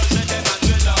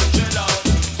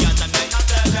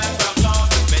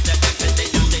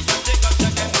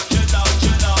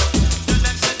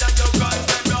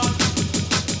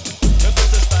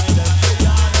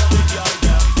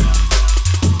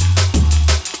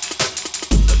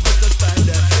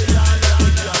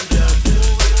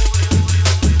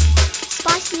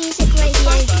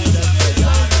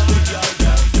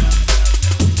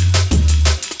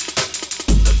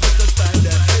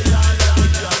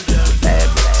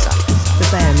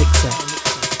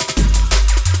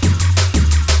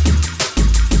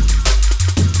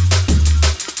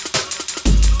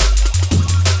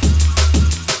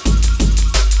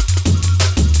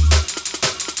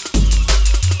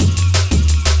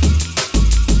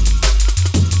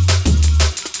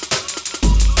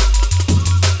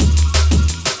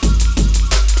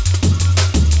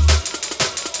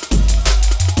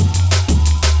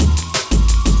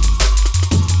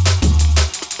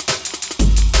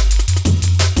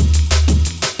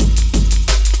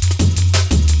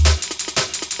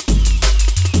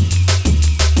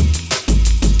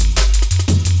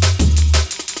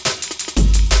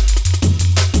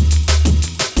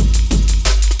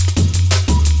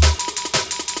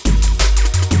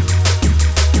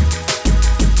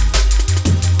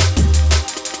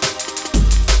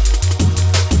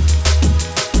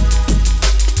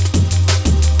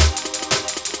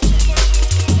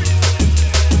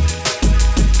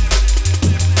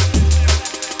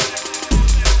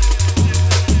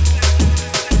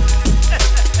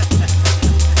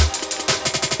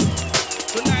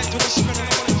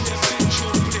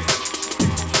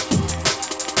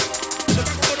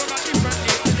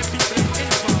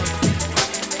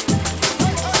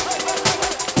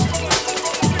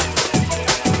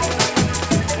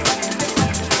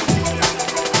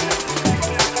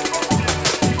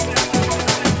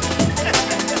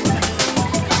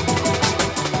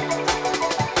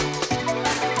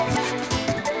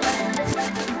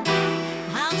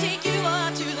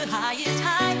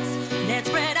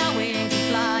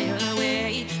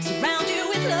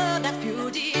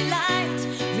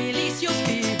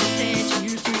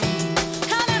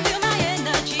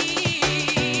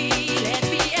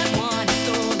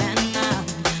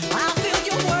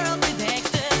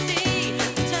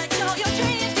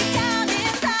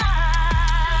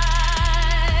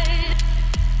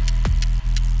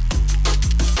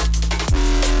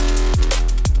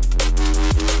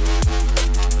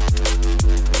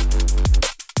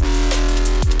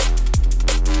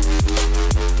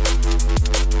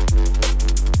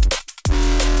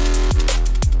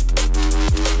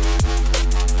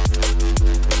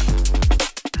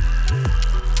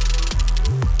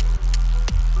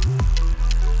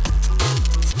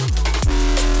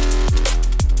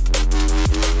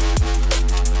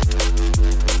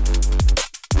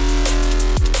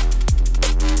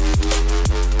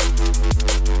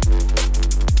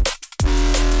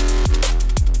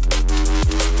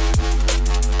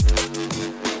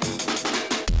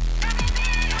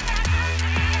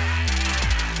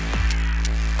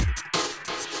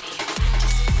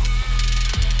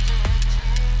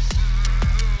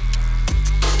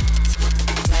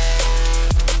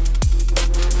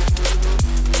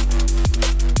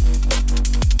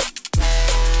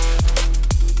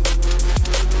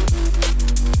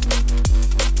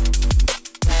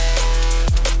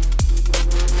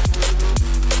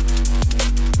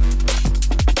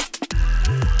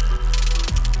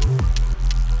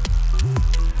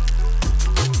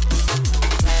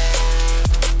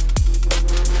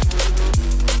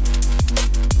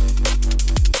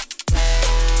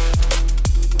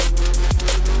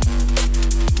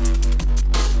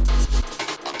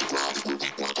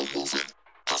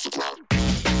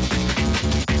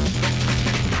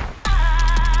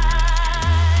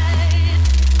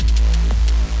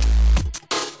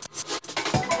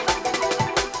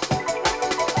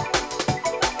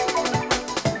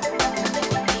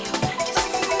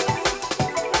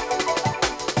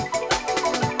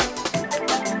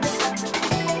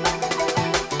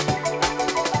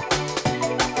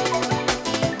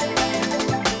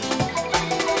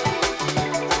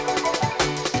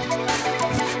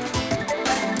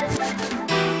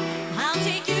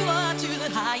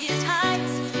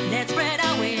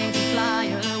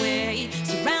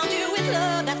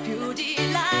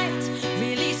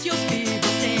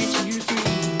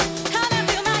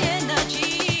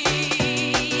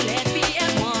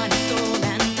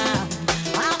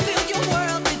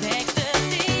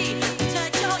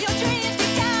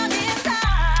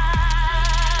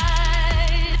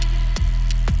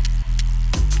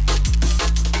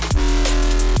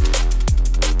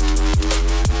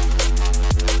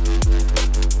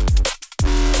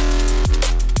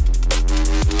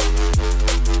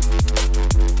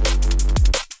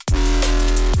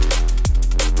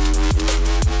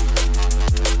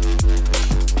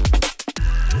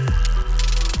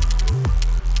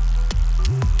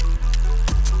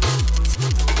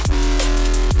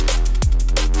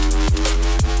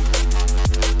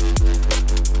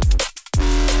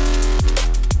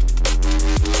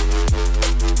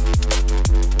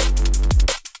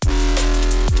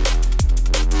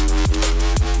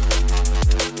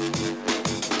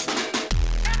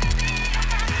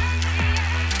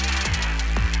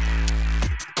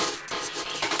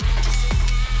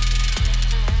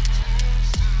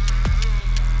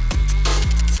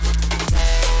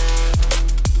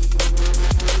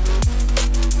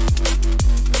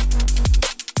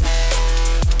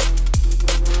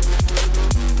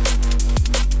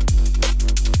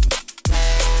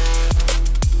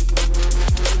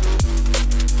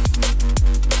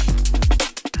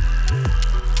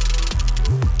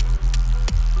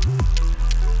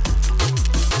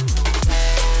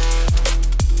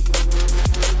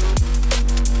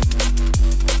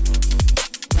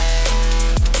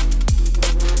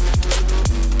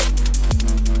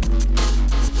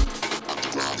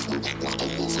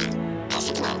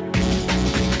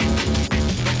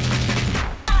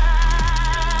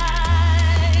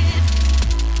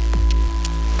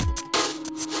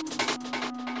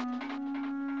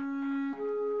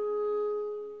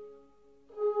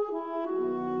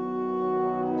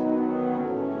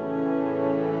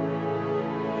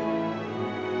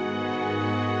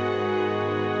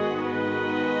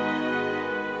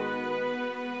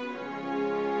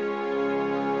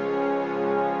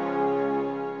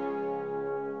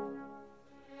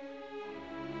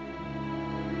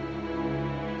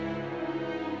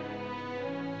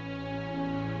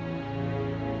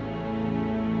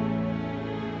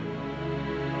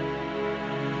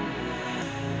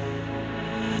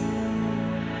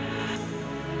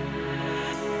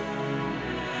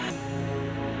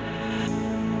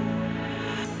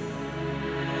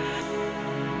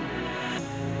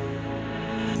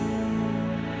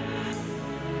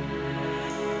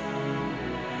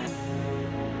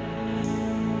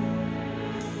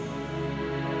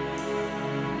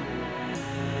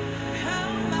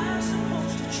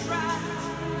supposed to try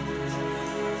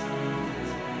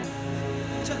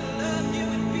to love you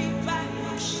and be by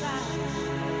your side.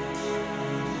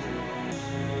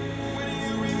 When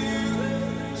you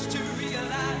refuse to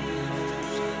realize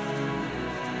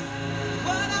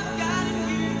what I've got in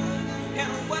you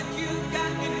and what you've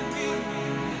got in me.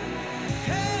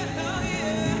 Yeah, oh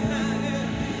yeah,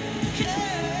 yeah,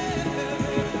 yeah,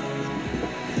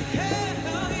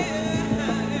 oh yeah, yeah, oh yeah.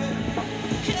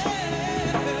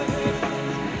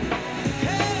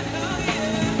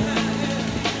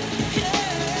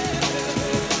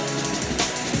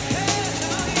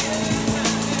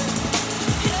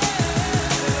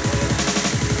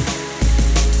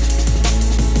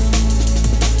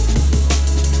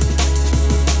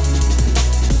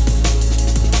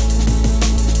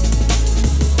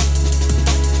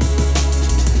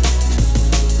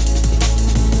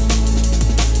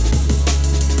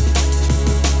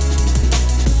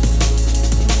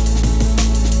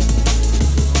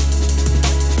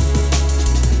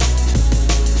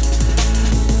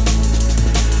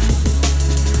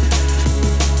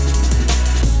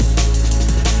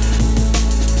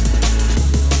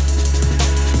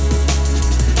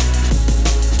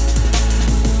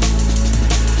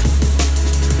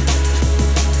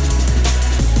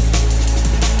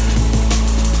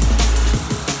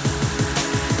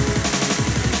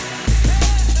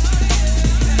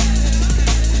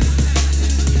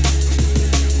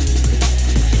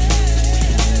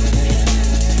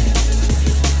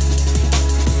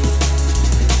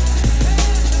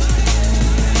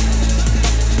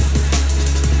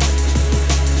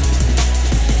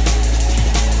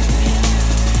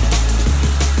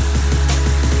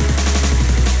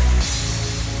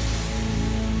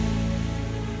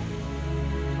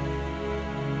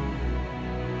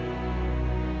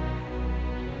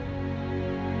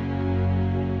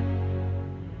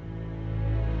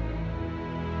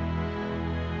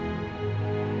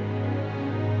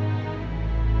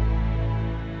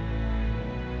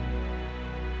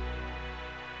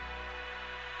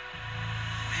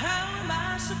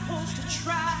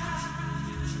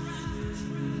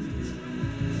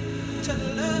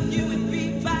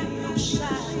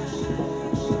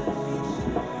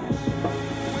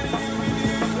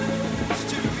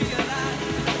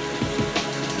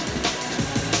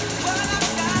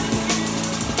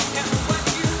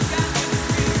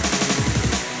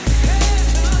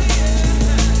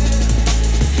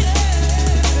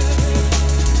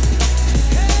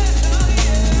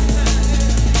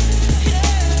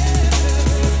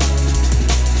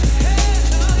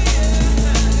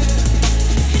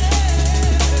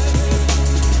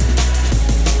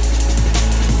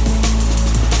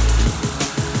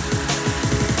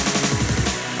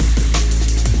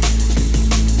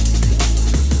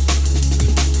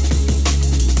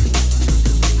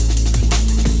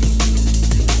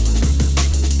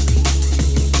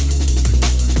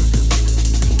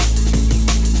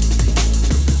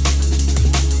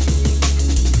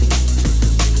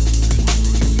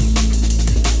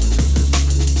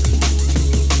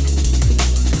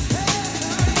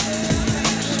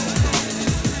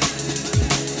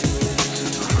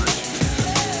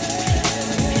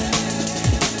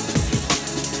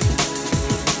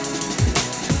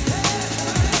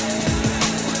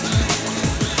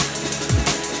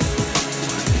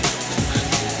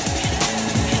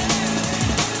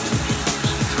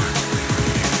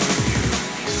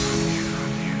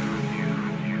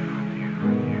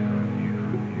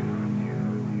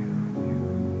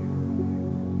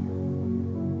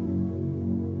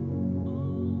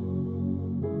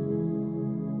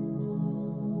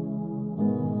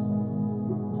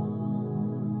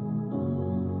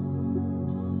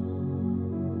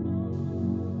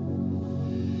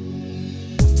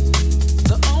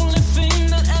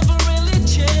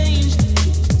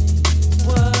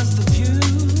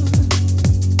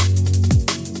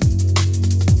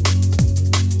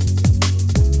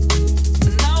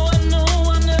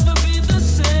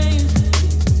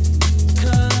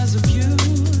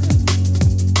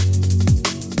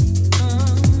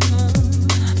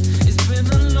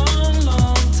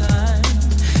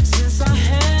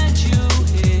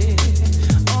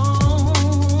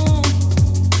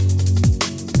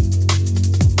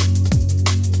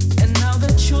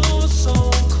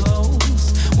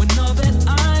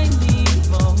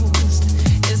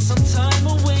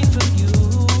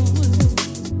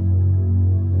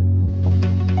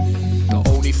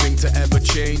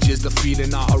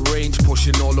 feeling out of range,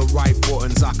 pushing all the right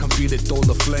buttons. I can feel it, all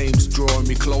the flames drawing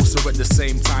me closer at the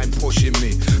same time, pushing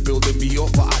me, building me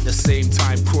up, but at the same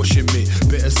time crushing me.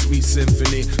 Bittersweet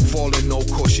symphony, falling, no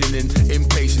cushioning.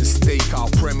 Impatient stakeout,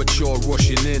 premature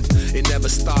rushing in. It never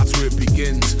starts where it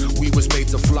begins. We was made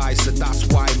to fly, so that's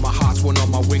why my heart's one on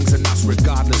my wings, and that's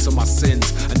regardless of my sins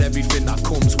and everything that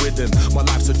comes with them. My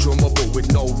life's a drummer, but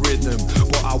with no rhythm.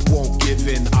 But I won't give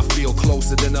in. I feel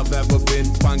closer than I've ever been.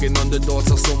 Banging on the door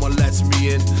till someone lets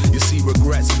me in. You see,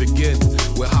 regrets begin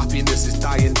where happiness is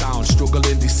dying down.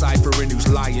 Struggling, deciphering who's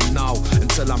lying now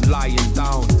until I'm lying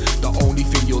down. The only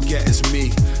thing you'll get is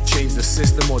me. Change the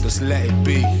system or just let it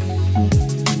be.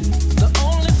 The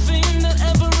only thing that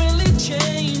ever really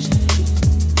changed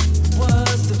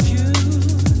was the view.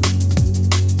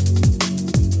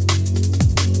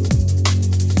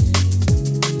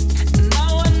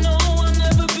 Now I know I'll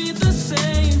never be the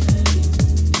same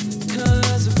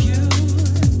 'cause of you.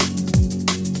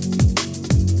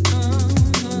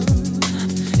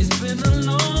 It's been a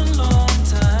long, long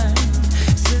time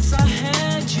since I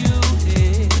had you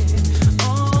here.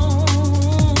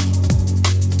 Oh.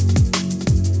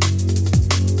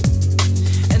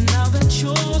 And now that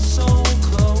you're so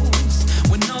close,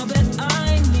 when all that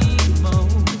I need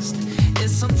most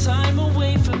is some time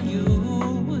away from you.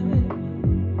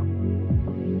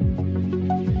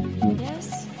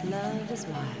 Yes, love is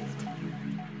wild.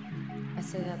 I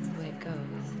say that's the way it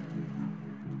goes.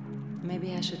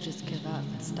 Maybe I should just give up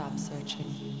and stop searching.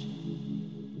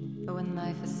 But when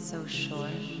life is so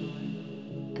short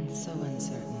and so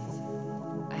uncertain,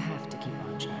 I have to keep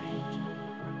on trying.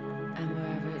 And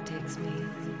wherever it takes me,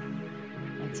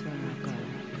 that's where I'll go.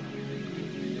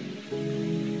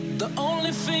 The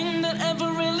only thing that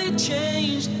ever really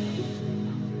changed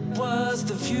was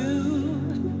the view.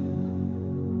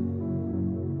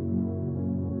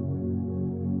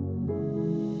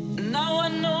 Now I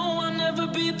know I'll never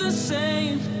be the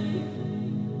same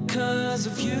 'cause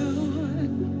of you.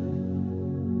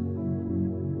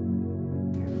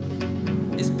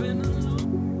 It's been a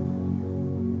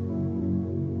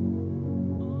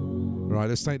Right,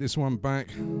 let's take this one back.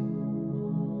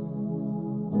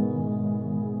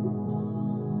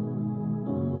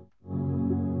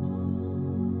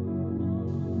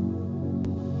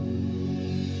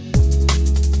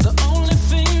 The only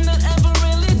thing that ever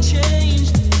really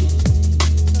changed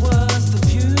was the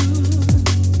view.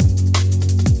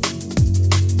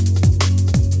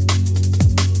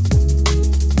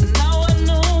 Now I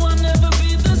know I'll never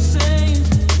be the same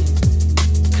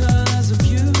 'cause of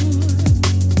you.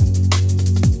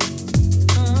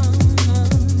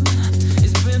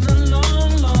 It's been a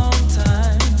long, long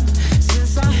time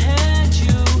since I had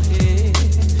you here.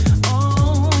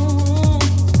 Oh.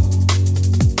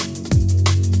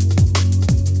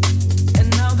 And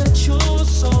now that you're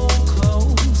so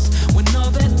close, when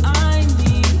all that I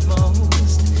need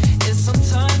most is some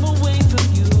time away from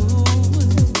you.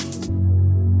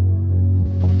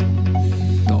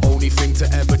 The only thing to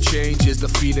ever change is the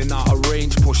feeling out of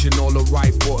range, pushing all the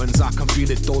right buttons. I can feel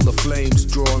it, all the flames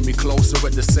drawing me closer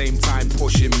at the same time,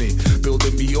 pushing me,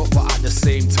 building me up, but at the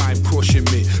same time crushing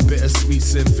me. Bittersweet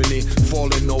symphony,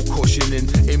 falling, no cushioning.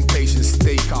 Impatient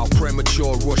stakeout,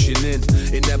 premature rushing in.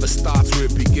 It never starts where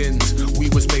it begins. We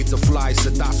was made to fly, so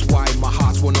that's why my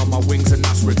heart's one on my wings, and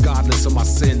that's regardless of my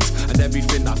sins and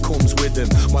everything that comes with them.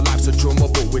 My life's a drummer,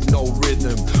 but with no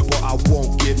rhythm. But I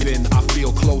won't give in. I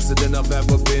feel closer than I've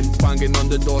ever been. Banging on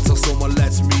the door till someone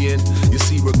lets me in. You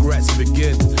see, regrets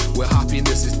begin where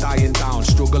happiness is dying down.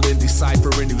 Struggling,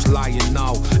 deciphering who's lying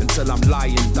now until I'm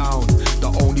lying down.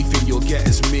 The only thing you'll get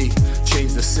is me.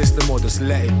 Change the system or just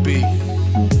let it be.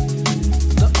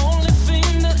 The only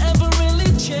thing that ever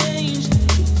really changed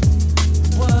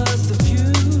was the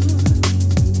view.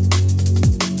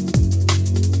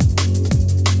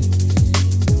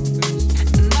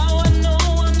 Now I know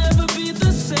I'll never be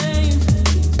the same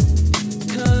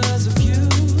 'cause of you.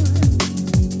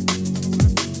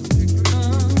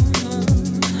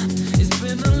 It's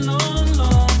been a long,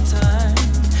 long time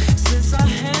since I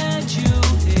had you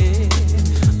here.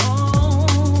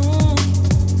 Oh.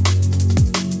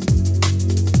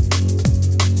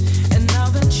 And now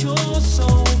that you're so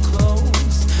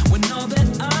close, when all that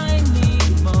I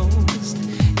need most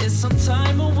is some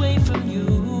time away from you.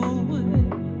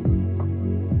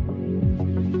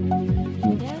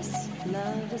 Yes,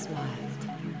 love is wild.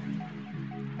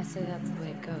 I say that's the way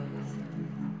it goes.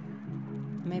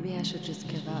 Maybe I should just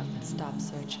give up and stop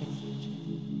searching.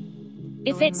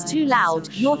 If it's too loud,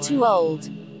 you're too old.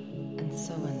 And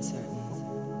so uncertain,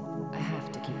 I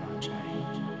have to keep on trying.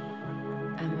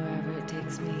 And wherever it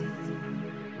takes me,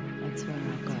 that's where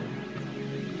I'll go.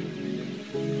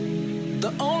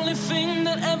 The only thing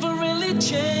that ever really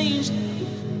changed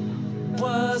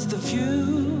was the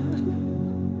view.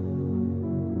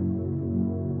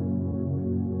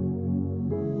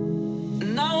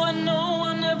 Now I know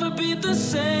I'll never be the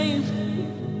same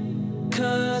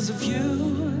 'cause of you.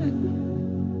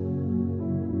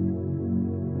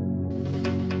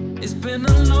 It's been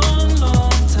a long,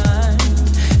 long time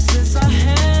since I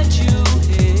had you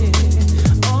here.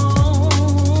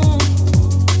 Oh,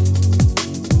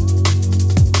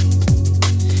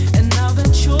 and now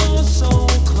that you're so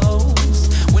close,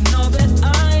 when all that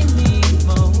I need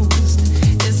most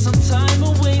is some time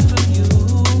away from you.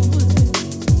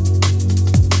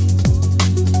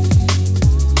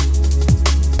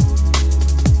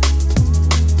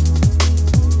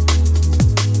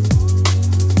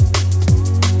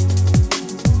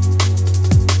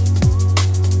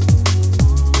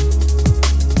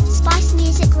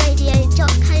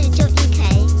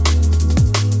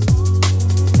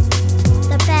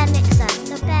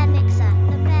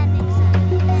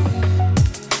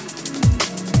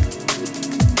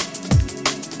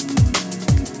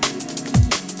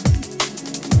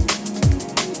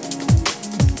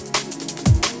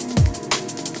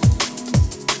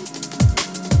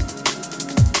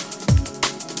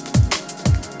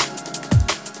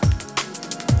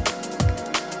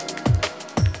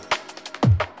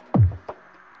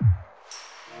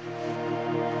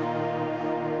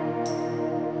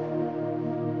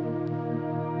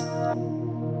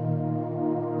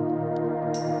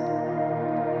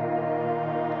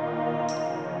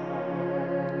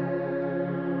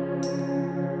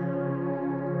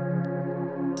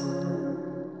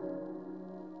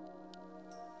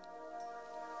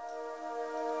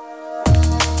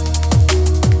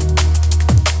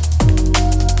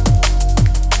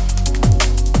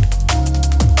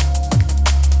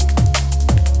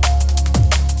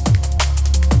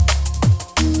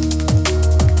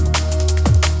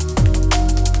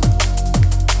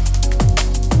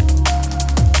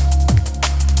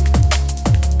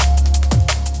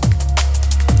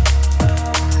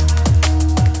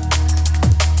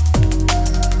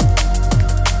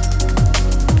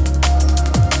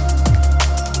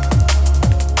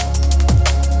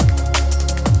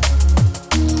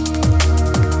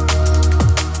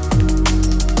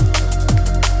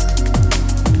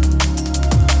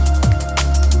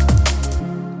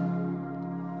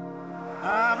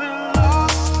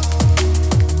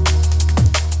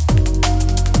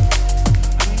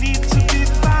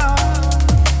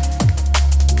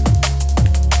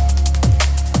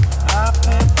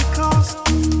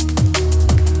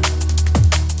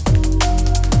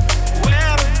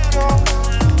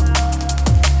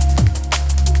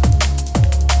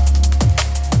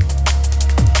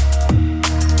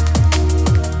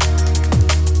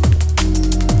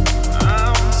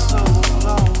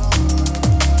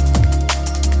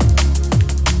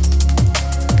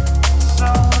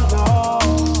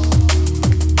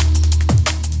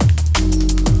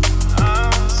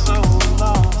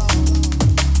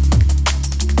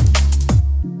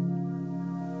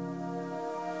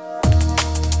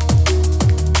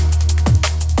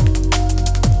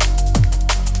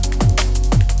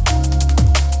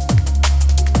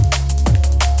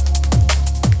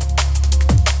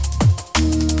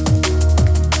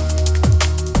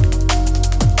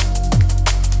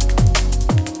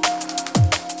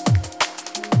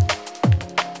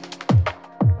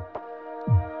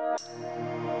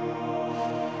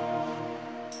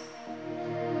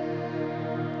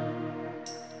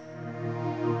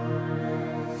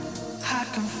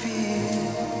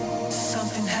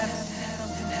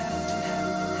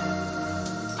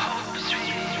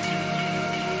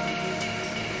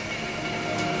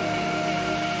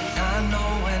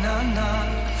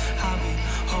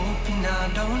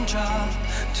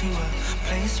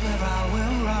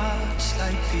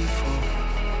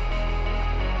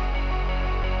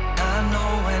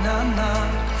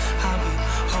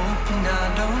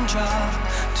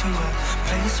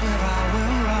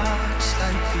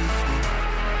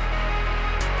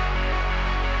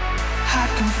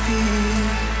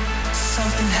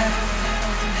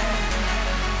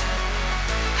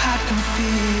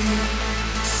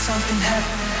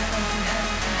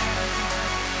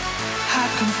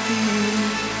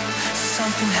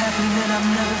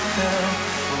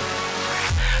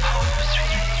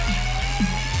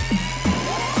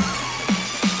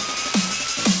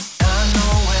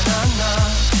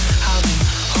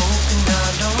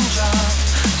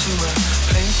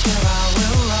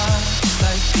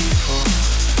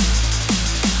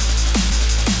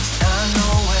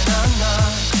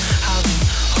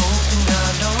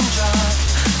 Don't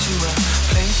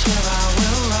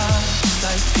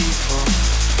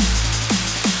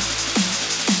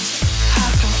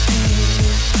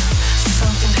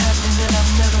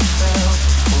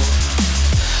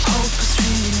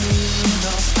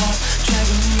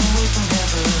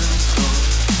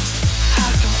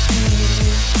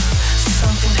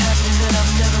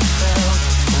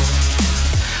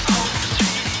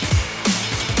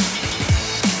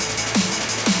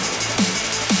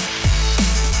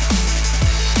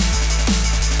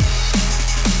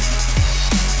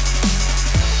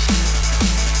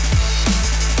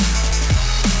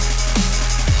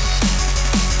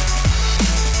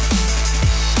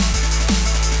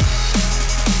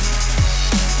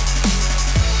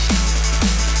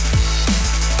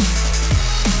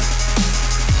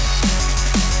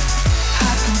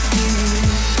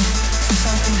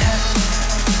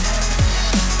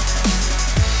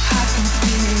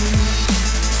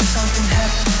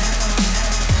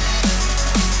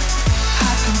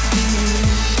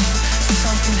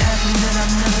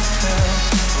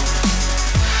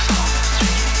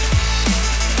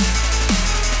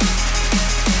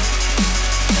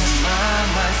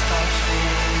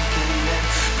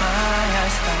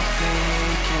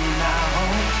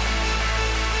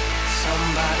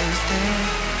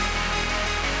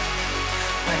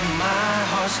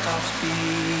stops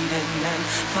beating and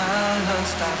my lungs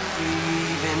stop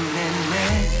breathing in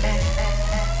it.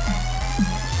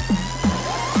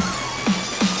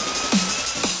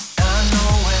 I know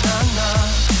when I'm not,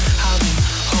 I'll be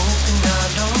hoping I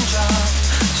don't drop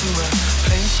to a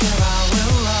place where I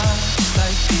will rise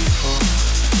like before.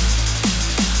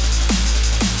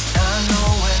 I know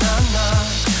when I'm not,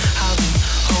 I'll be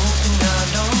hoping I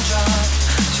don't drop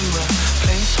to a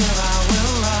place where I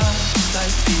will rise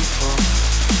like before.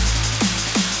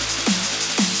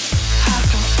 I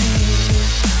can feel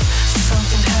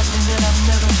something happening that I've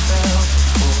never felt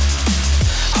before.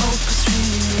 Hope is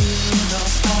real,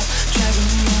 don't stop dragging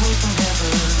me away from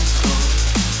heaven's door.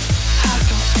 I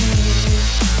can feel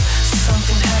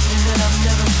something happening that I've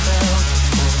never felt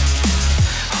before.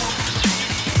 Hope is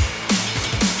real.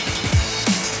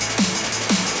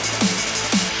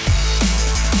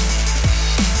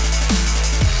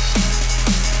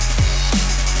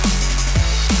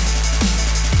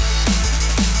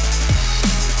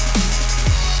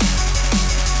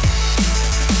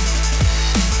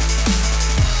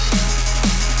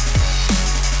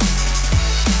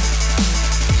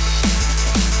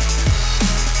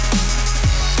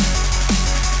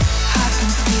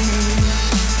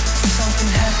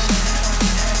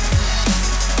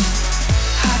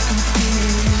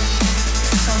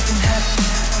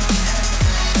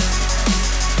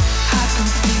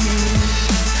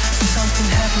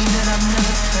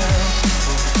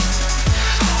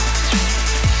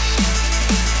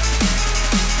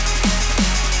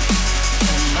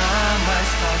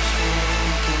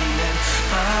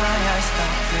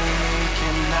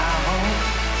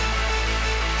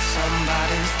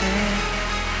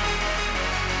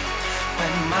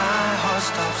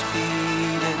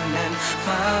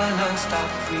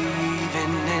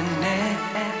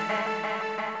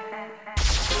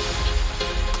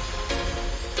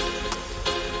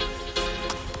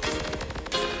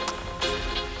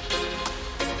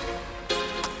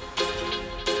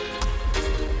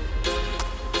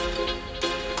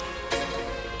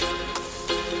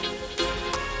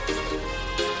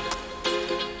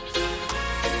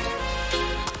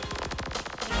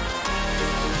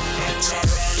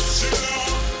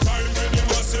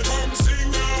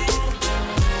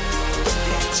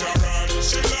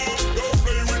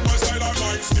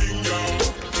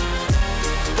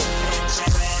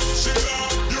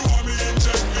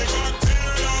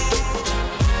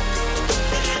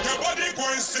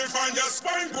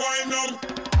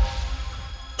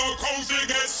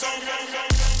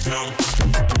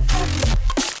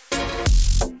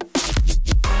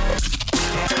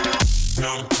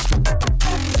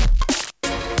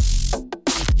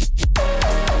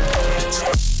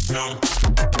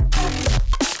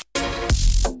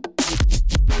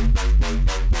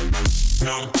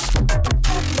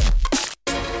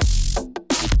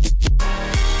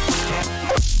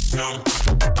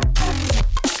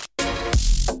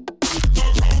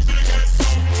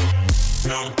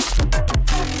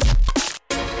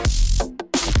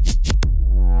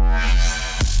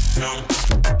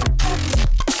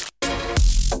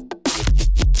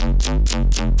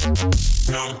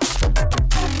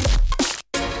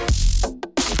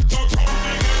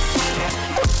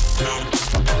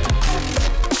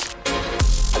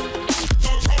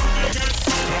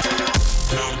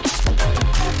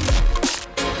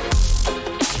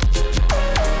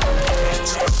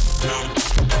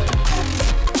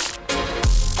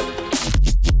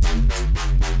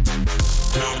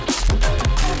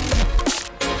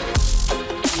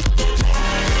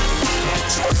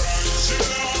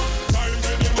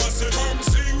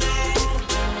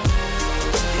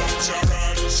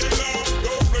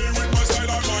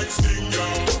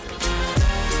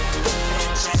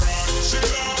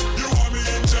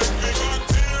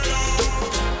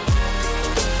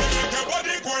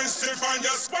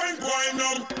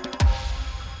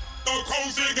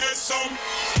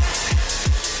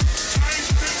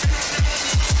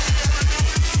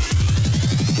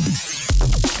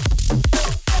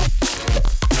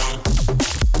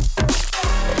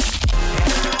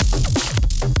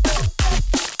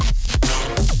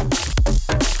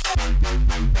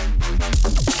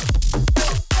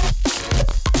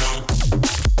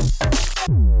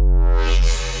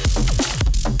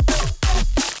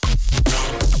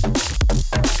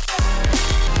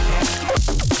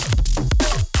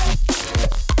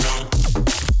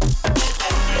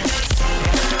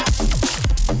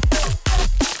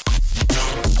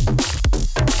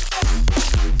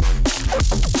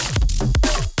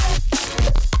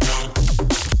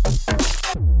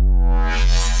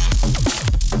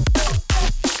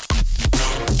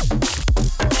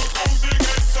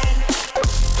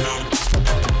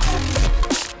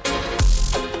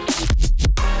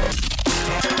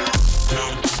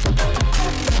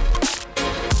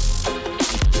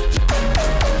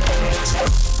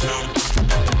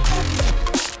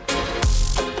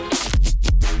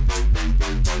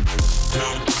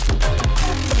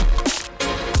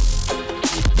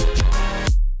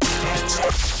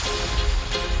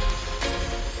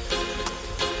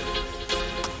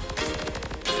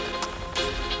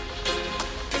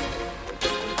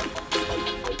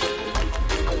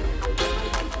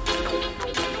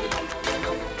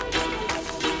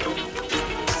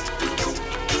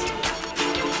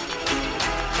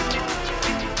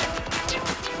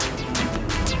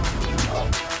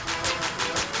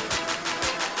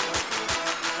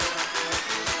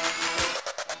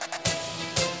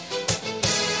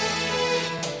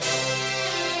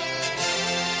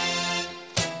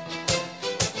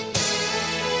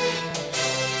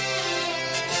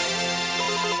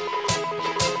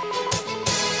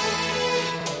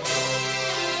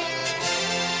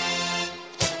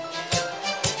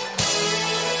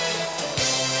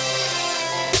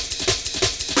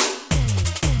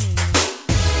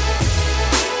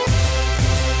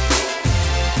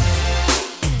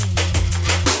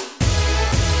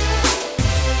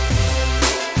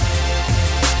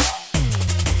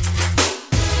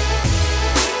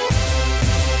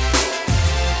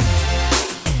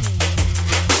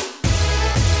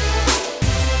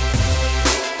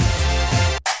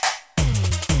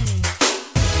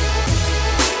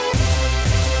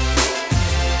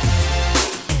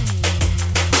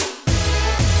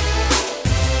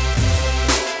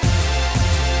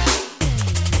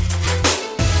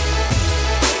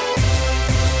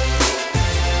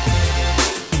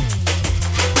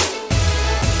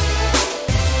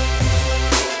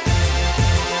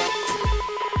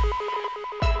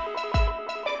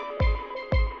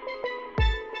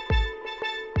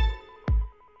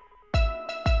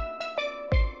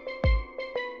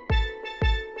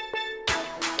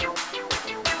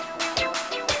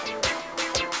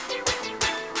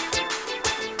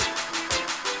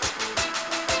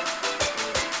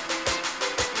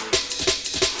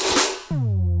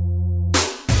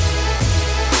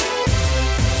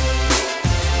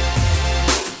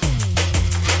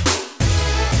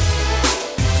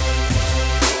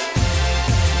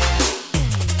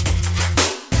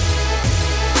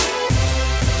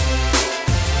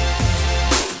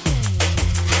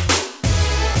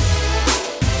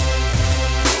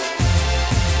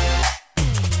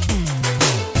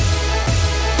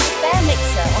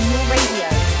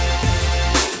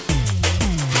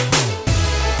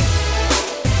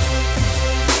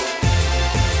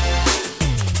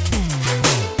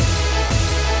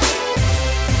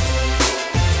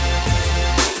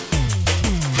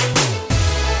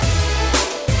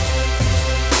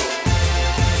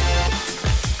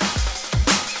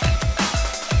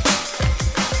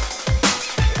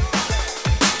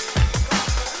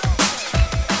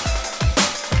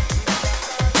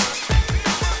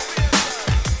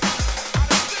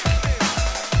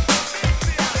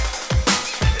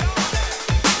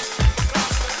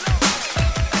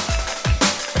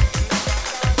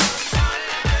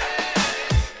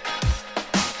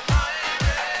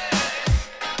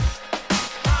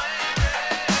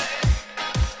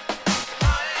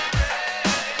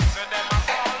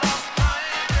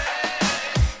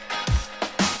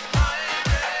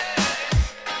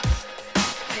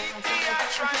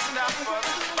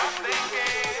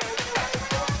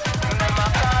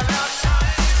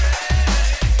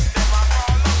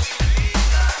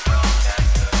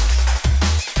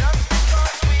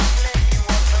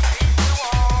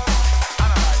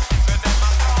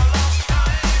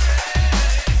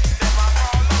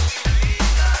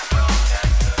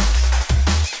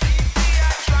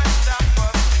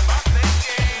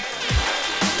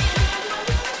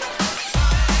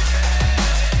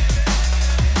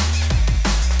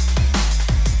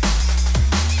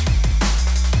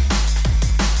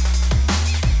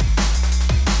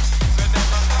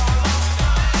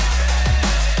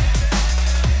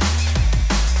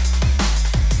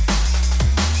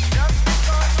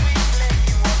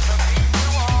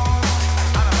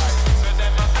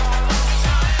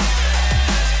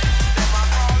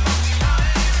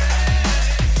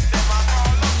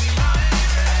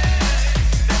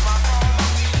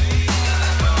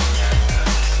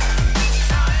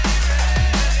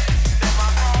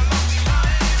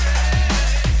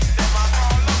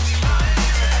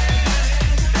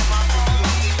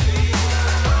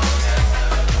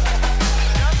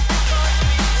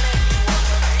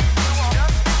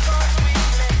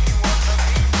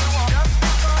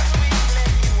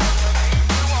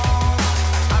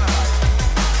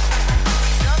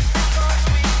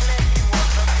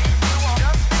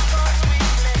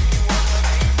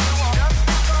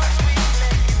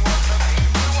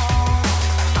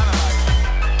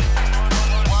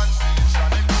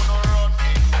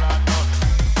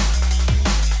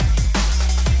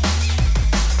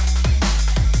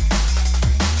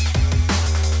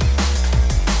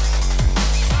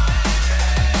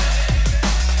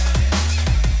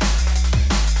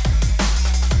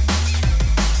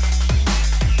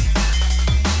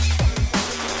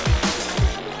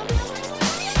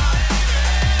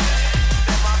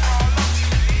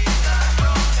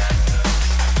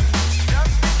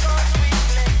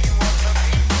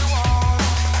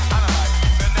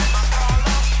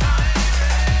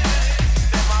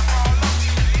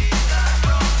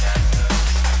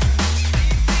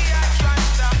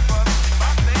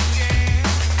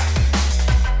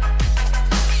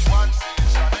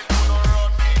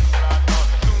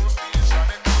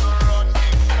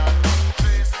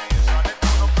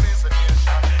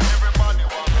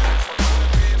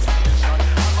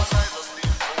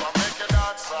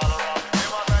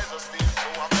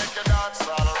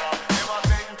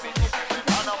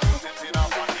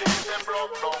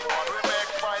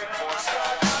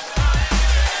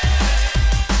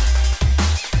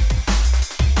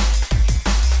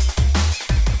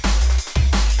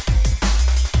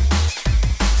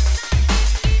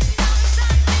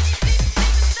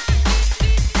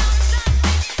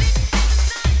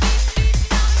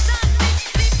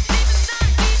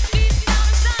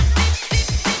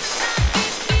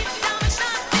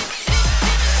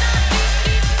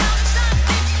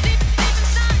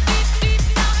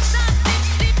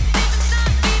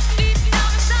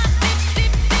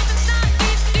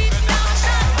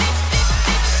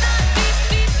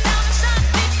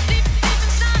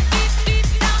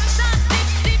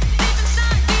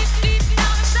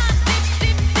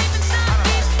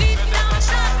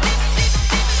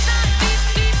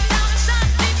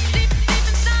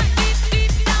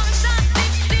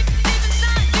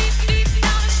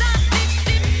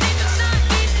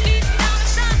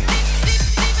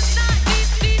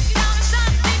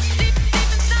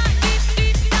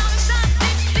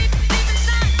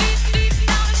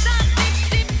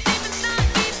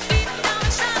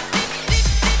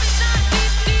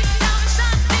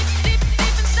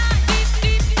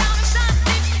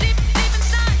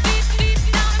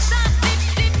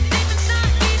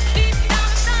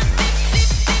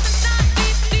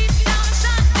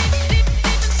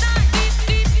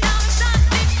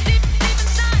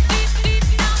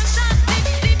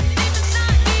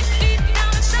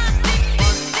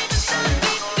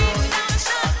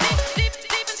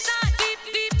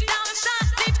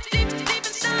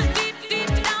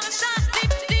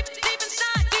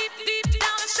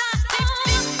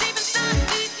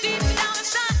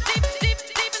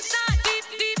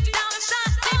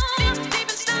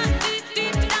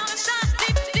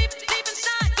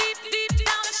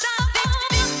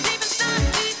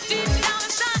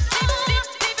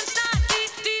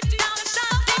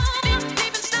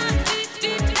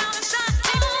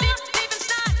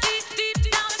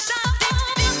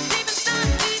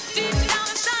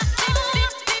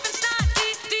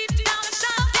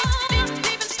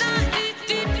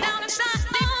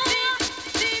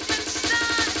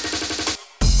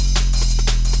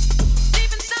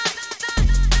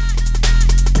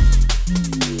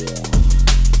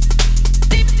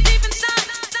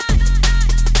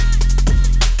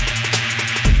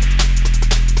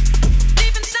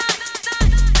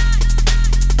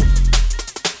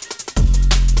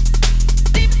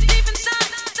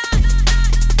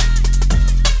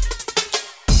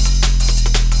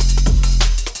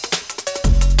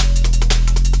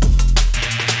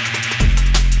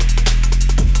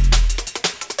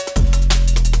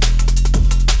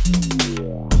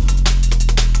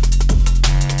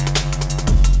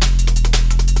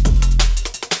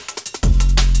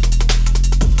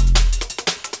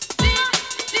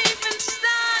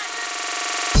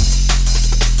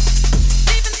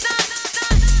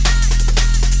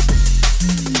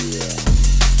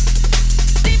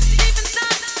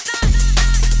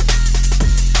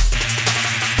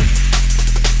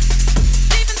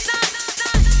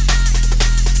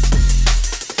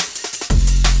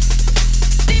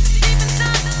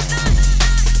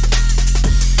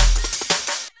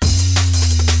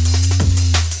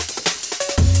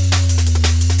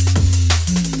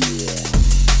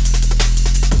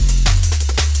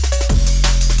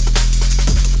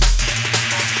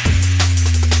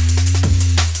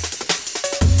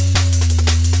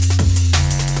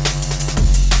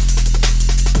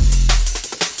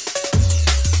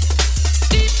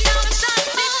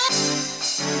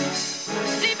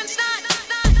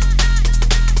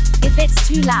 it's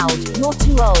too loud, you're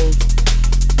too old.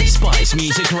 Spice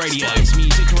Music Radio. Spice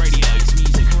Music Radio.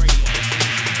 Music Radio.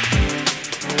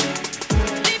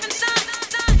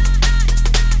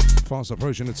 Fast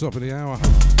approaching the top of the hour.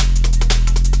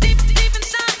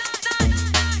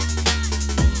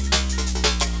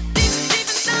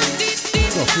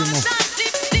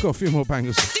 Got a few more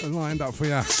bangers lined up for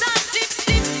ya.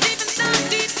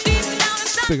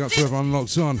 Big up to everyone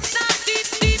locked on.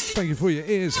 Thank you for your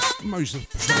ears. Much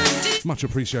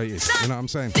appreciated. You know what I'm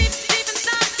saying?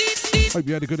 Hope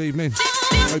you had a good evening.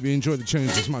 Hope you enjoyed the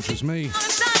tunes as much as me.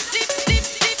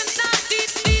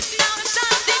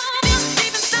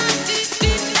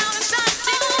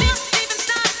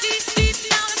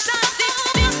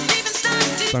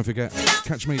 Don't forget,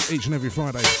 catch me each and every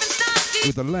Friday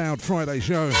with the Loud Friday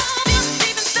show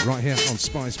right here on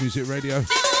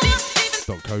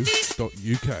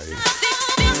spicemusicradio.co.uk.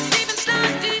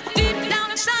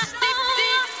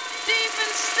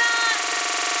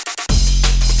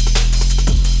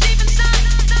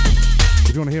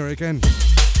 If you want to hear it again,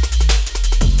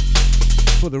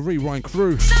 for the Rewind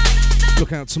crew,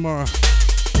 look out tomorrow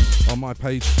on my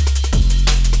page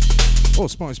or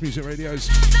Spice Music Radio's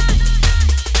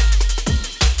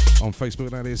on Facebook,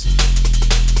 that is.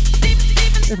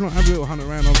 If not, have a little hunt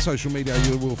around on social media,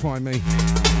 you will find me.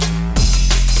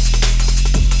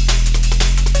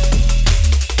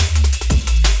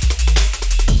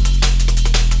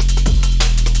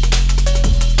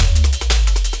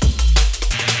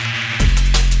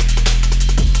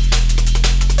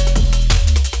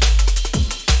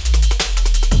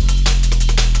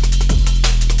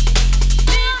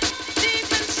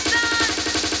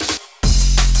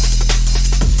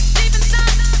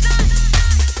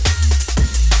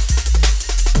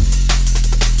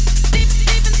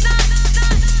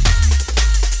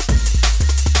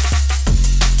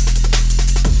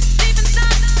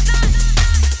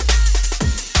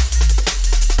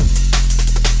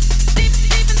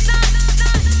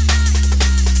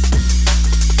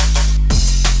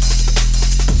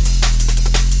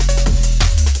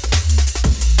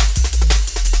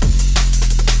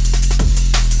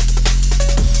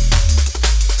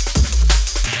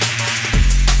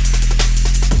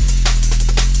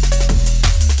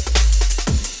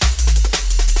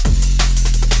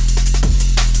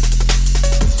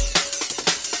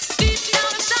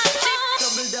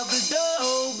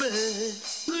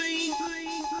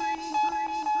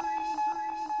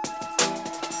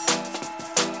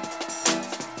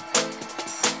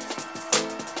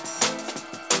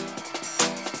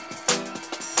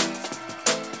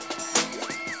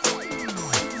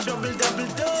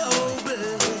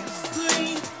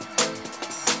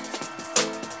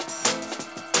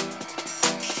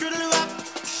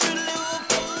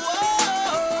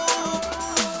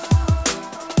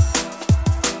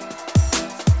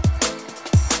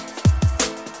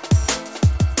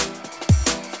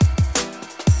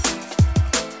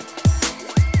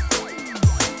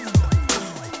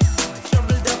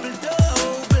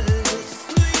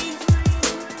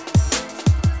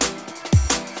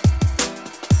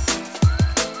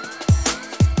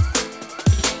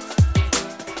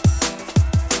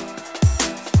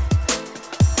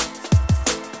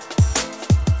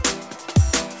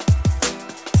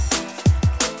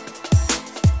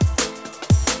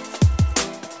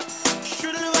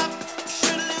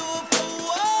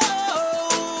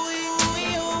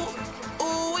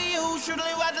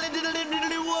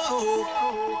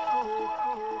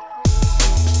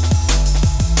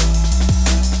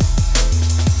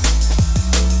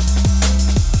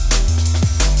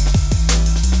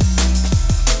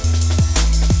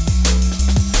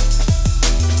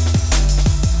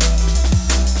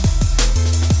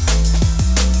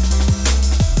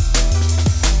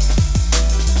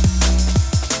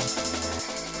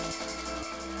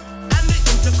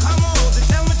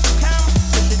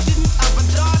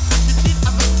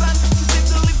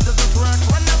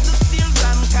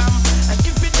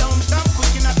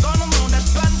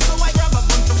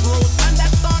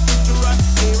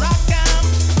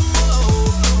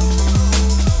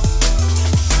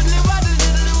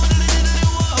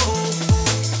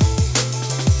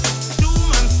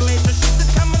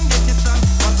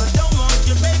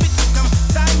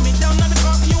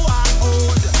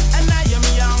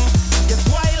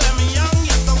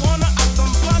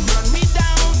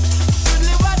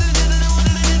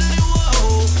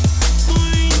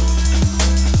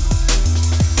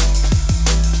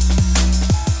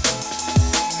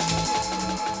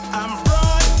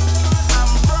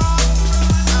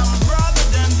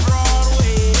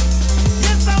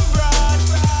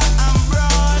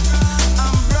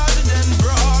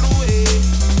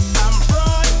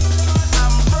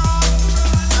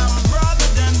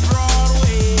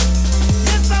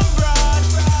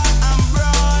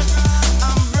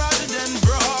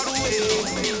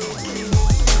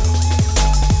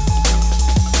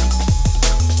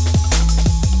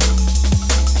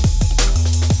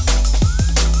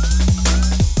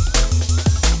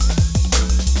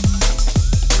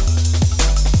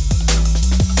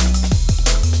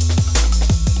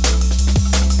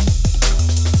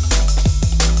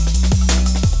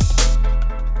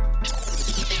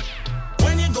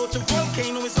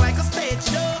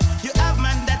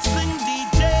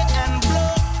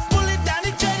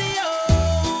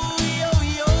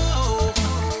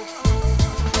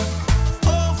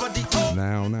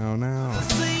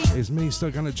 Is me still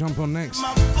going to jump on next?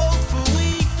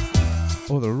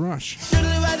 Or the Rush?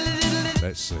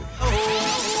 Let's see.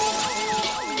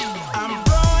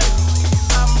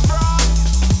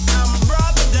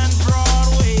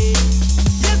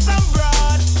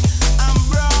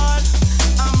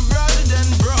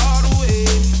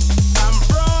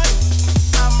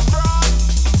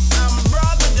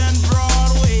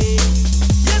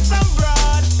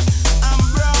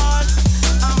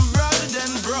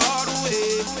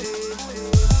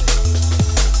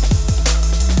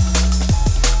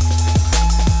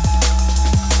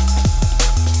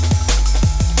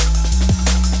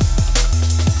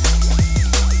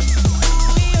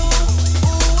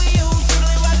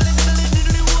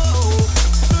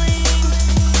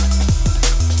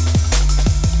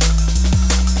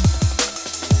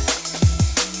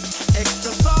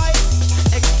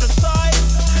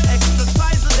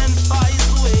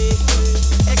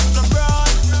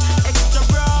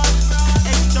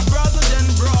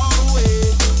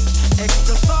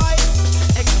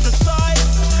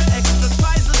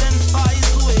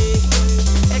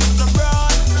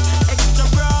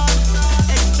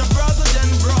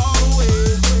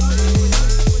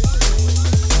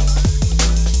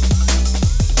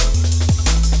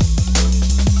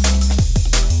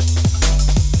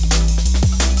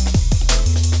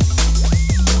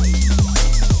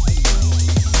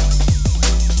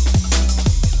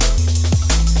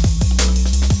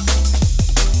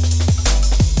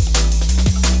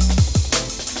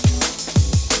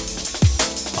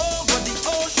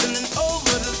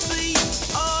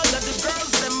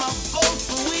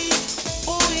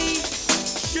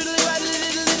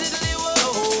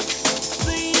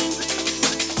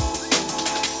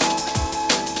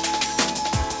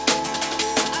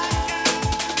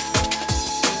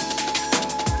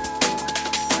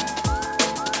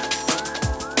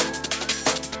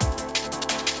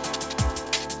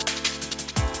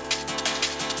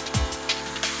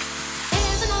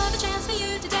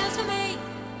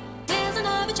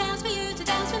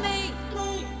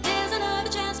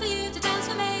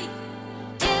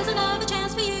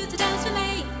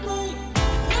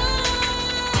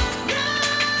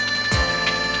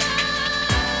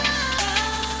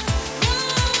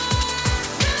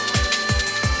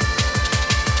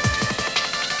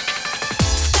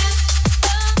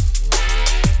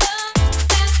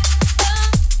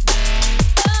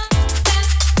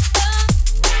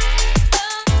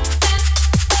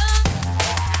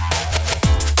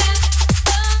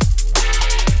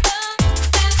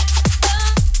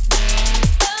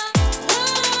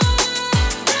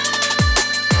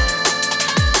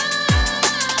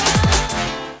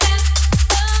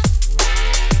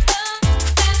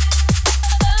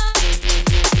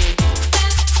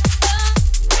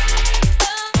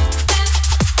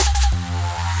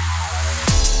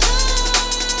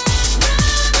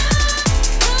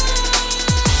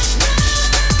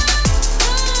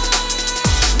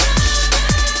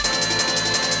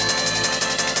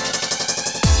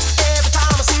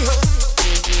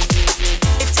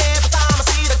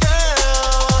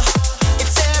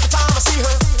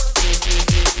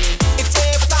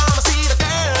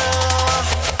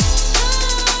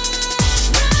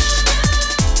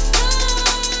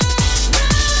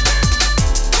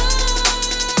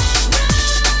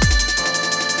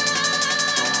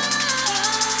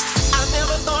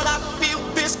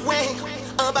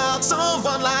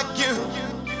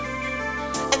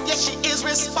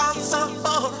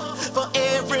 responsible for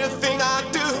everything I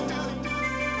do.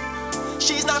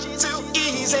 She's not too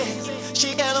easy,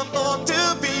 she can afford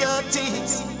to be a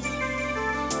tease.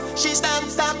 She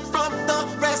stands out from the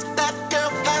rest, that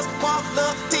girl has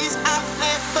qualities I've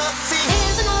never seen.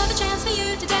 Here's another chance for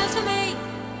you to dance for me.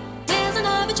 Here's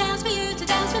another chance for you to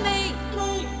dance for me.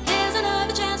 Here's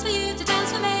another chance for you to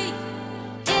dance for me.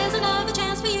 Here's another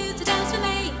chance for you to dance for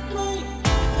me.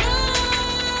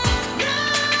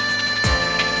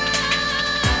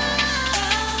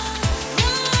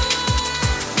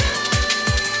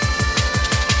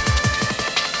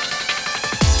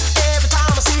 Every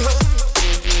time I see her,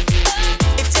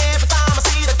 it's every time I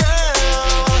see the girl.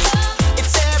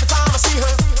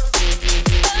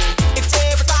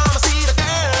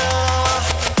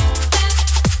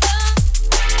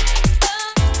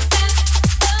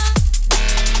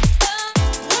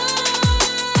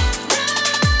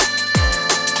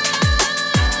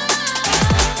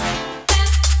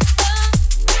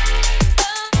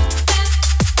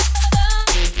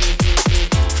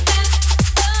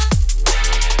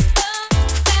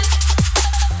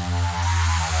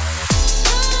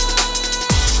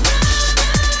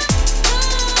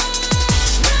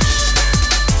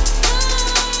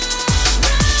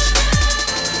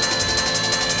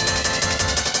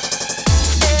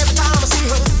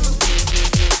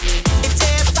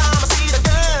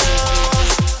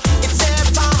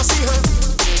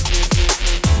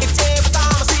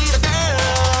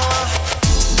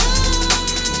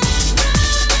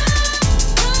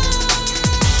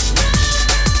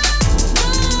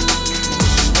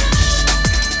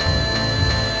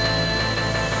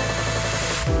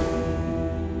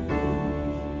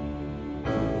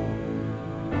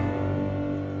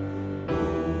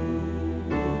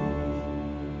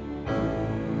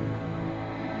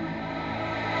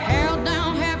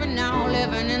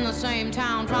 same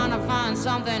town trying to find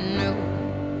something new.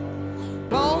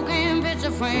 Broken picture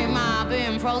frame, I've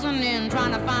been frozen in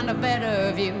trying to find a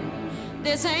better view.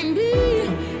 This ain't me,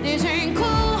 this ain't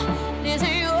cool, this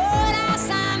ain't what I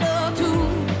signed up to.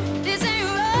 This ain't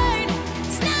right,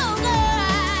 it's no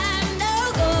good,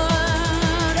 no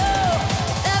good. Oh,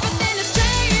 everything is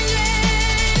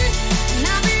changing, and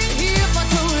I've been here for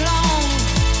too long,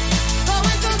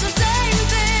 going through the same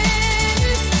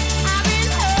things. I've been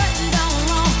hurt and done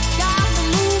wrong, got to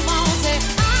move on. Say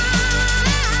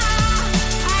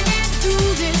I can't do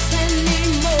this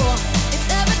anymore. If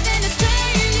everything is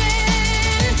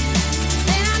changing,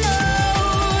 then I know,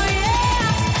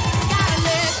 yeah, gotta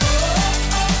let go.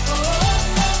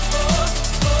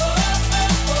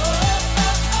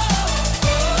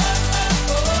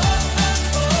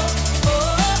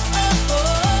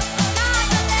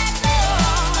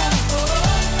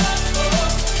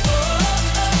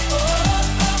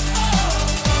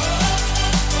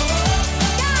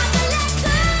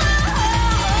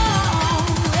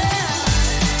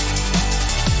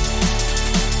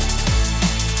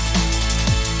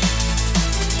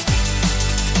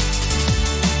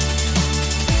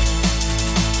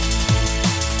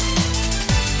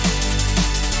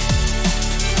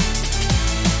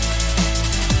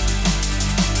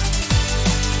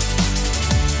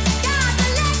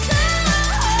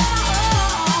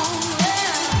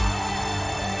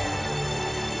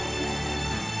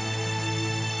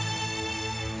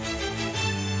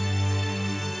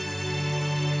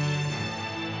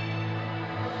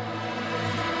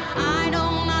 I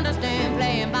don't understand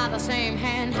playing by the same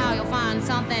hand, how you'll find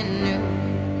something new.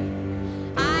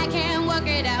 I can't work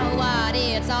it out what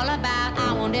it's all about.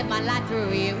 I won't live my life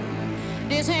through you.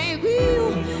 This ain't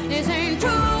real, this ain't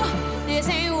true, this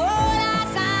ain't what I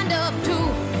signed up to.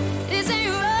 This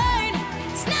ain't right,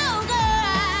 it's no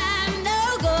good,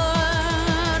 no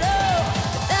good. Oh,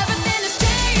 everything is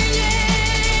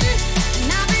changing,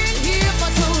 and I've been here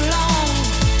for too long,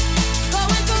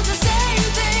 going through the same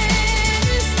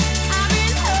things. I've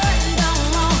been hurt and done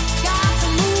wrong, got to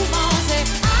move on. Say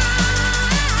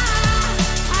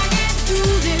I can't do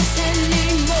this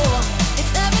anymore. If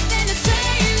everything is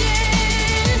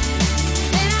changing,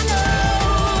 then I know,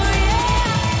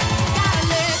 yeah, gotta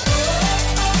let go.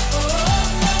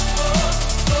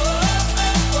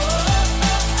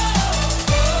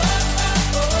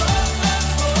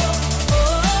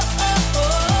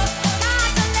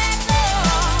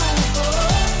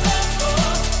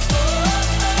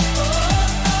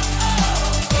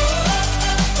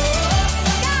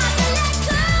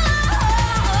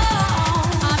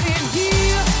 I've been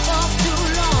here for too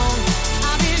long.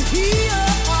 I've been here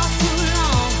for too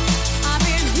long. I've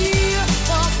been here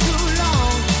for too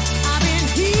long. I've been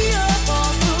here for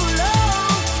too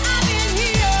long. I've been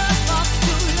here for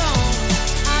too long.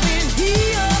 I've been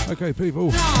here Okay, people,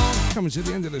 coming to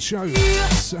the end of the show,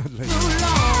 sadly.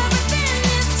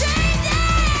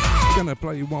 I'm gonna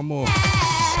play you one more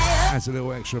as a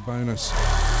little extra bonus.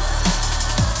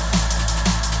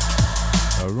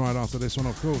 Right after this one,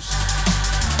 of course.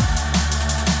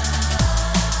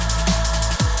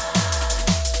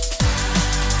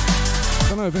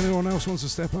 Don't know if anyone else wants to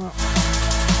step up.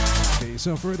 Get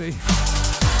yourself ready.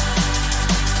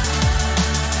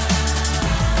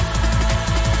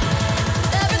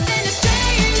 Everything is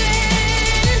changing,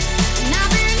 and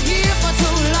I've been here for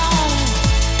too long,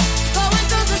 going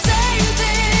through the same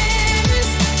things.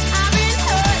 I've been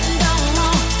hurt and done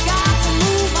wrong, got to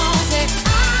move on. Say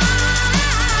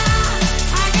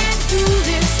I can't do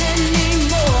this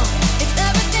anymore. If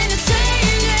everything is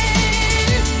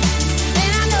changing,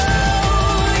 then I know,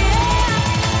 yeah,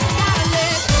 gotta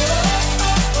let go.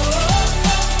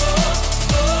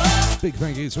 Big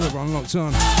thank you to everyone locked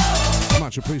on.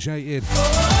 Much appreciated.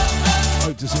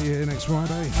 Hope to see you here next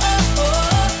Friday.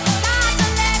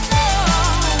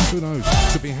 Who knows?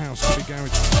 Could be house, could be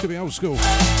garage, could be old school,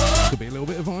 could be a little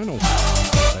bit of vinyl.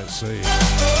 Let's see.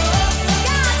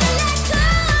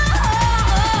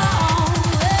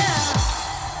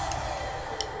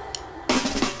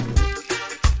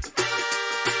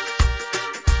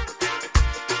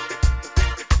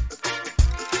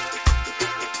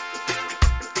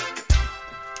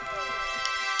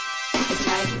 It's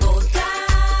like old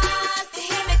times to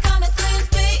hear me coming through your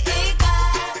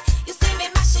speakers. You see me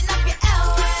mashing up your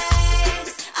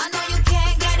airwaves. I know you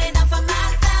can't get enough of my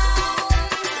sound.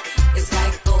 It's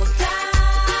like old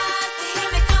times to hear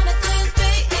me coming through your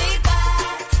speakers.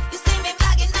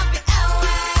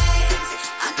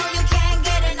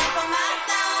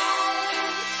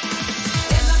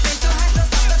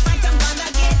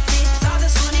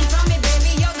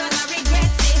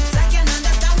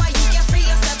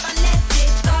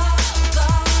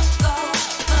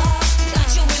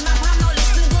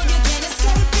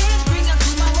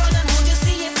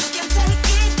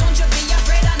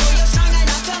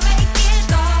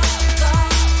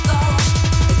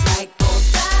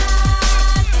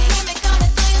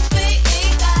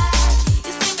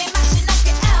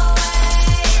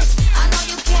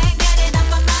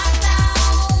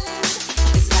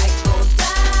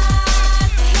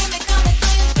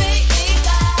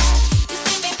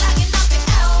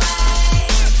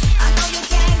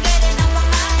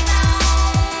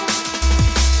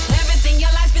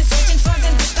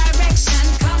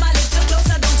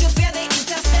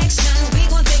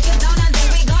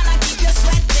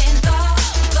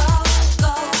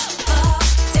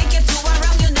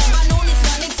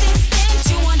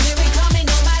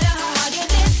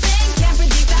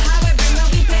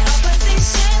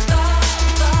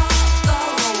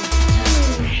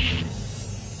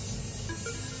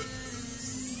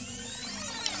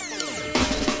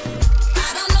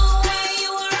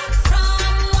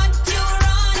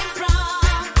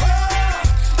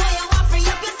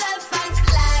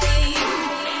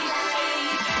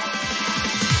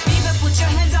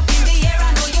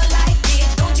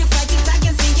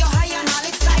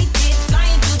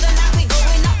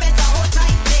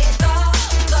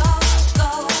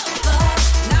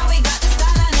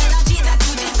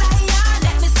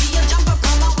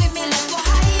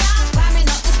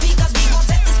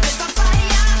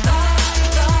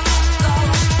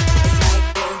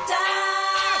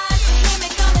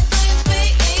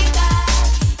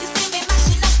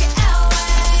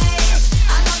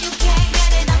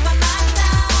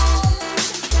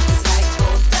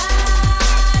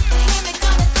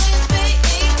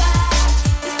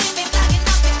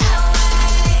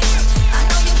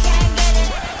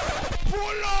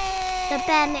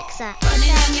 BearMixer.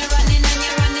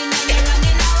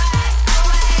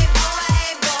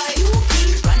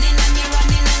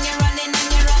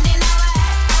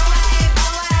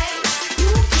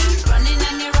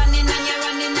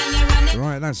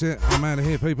 Right, that's it. I'm out of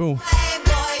here, people.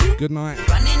 Good night.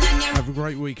 Have a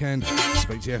great weekend.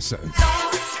 Speak to you soon.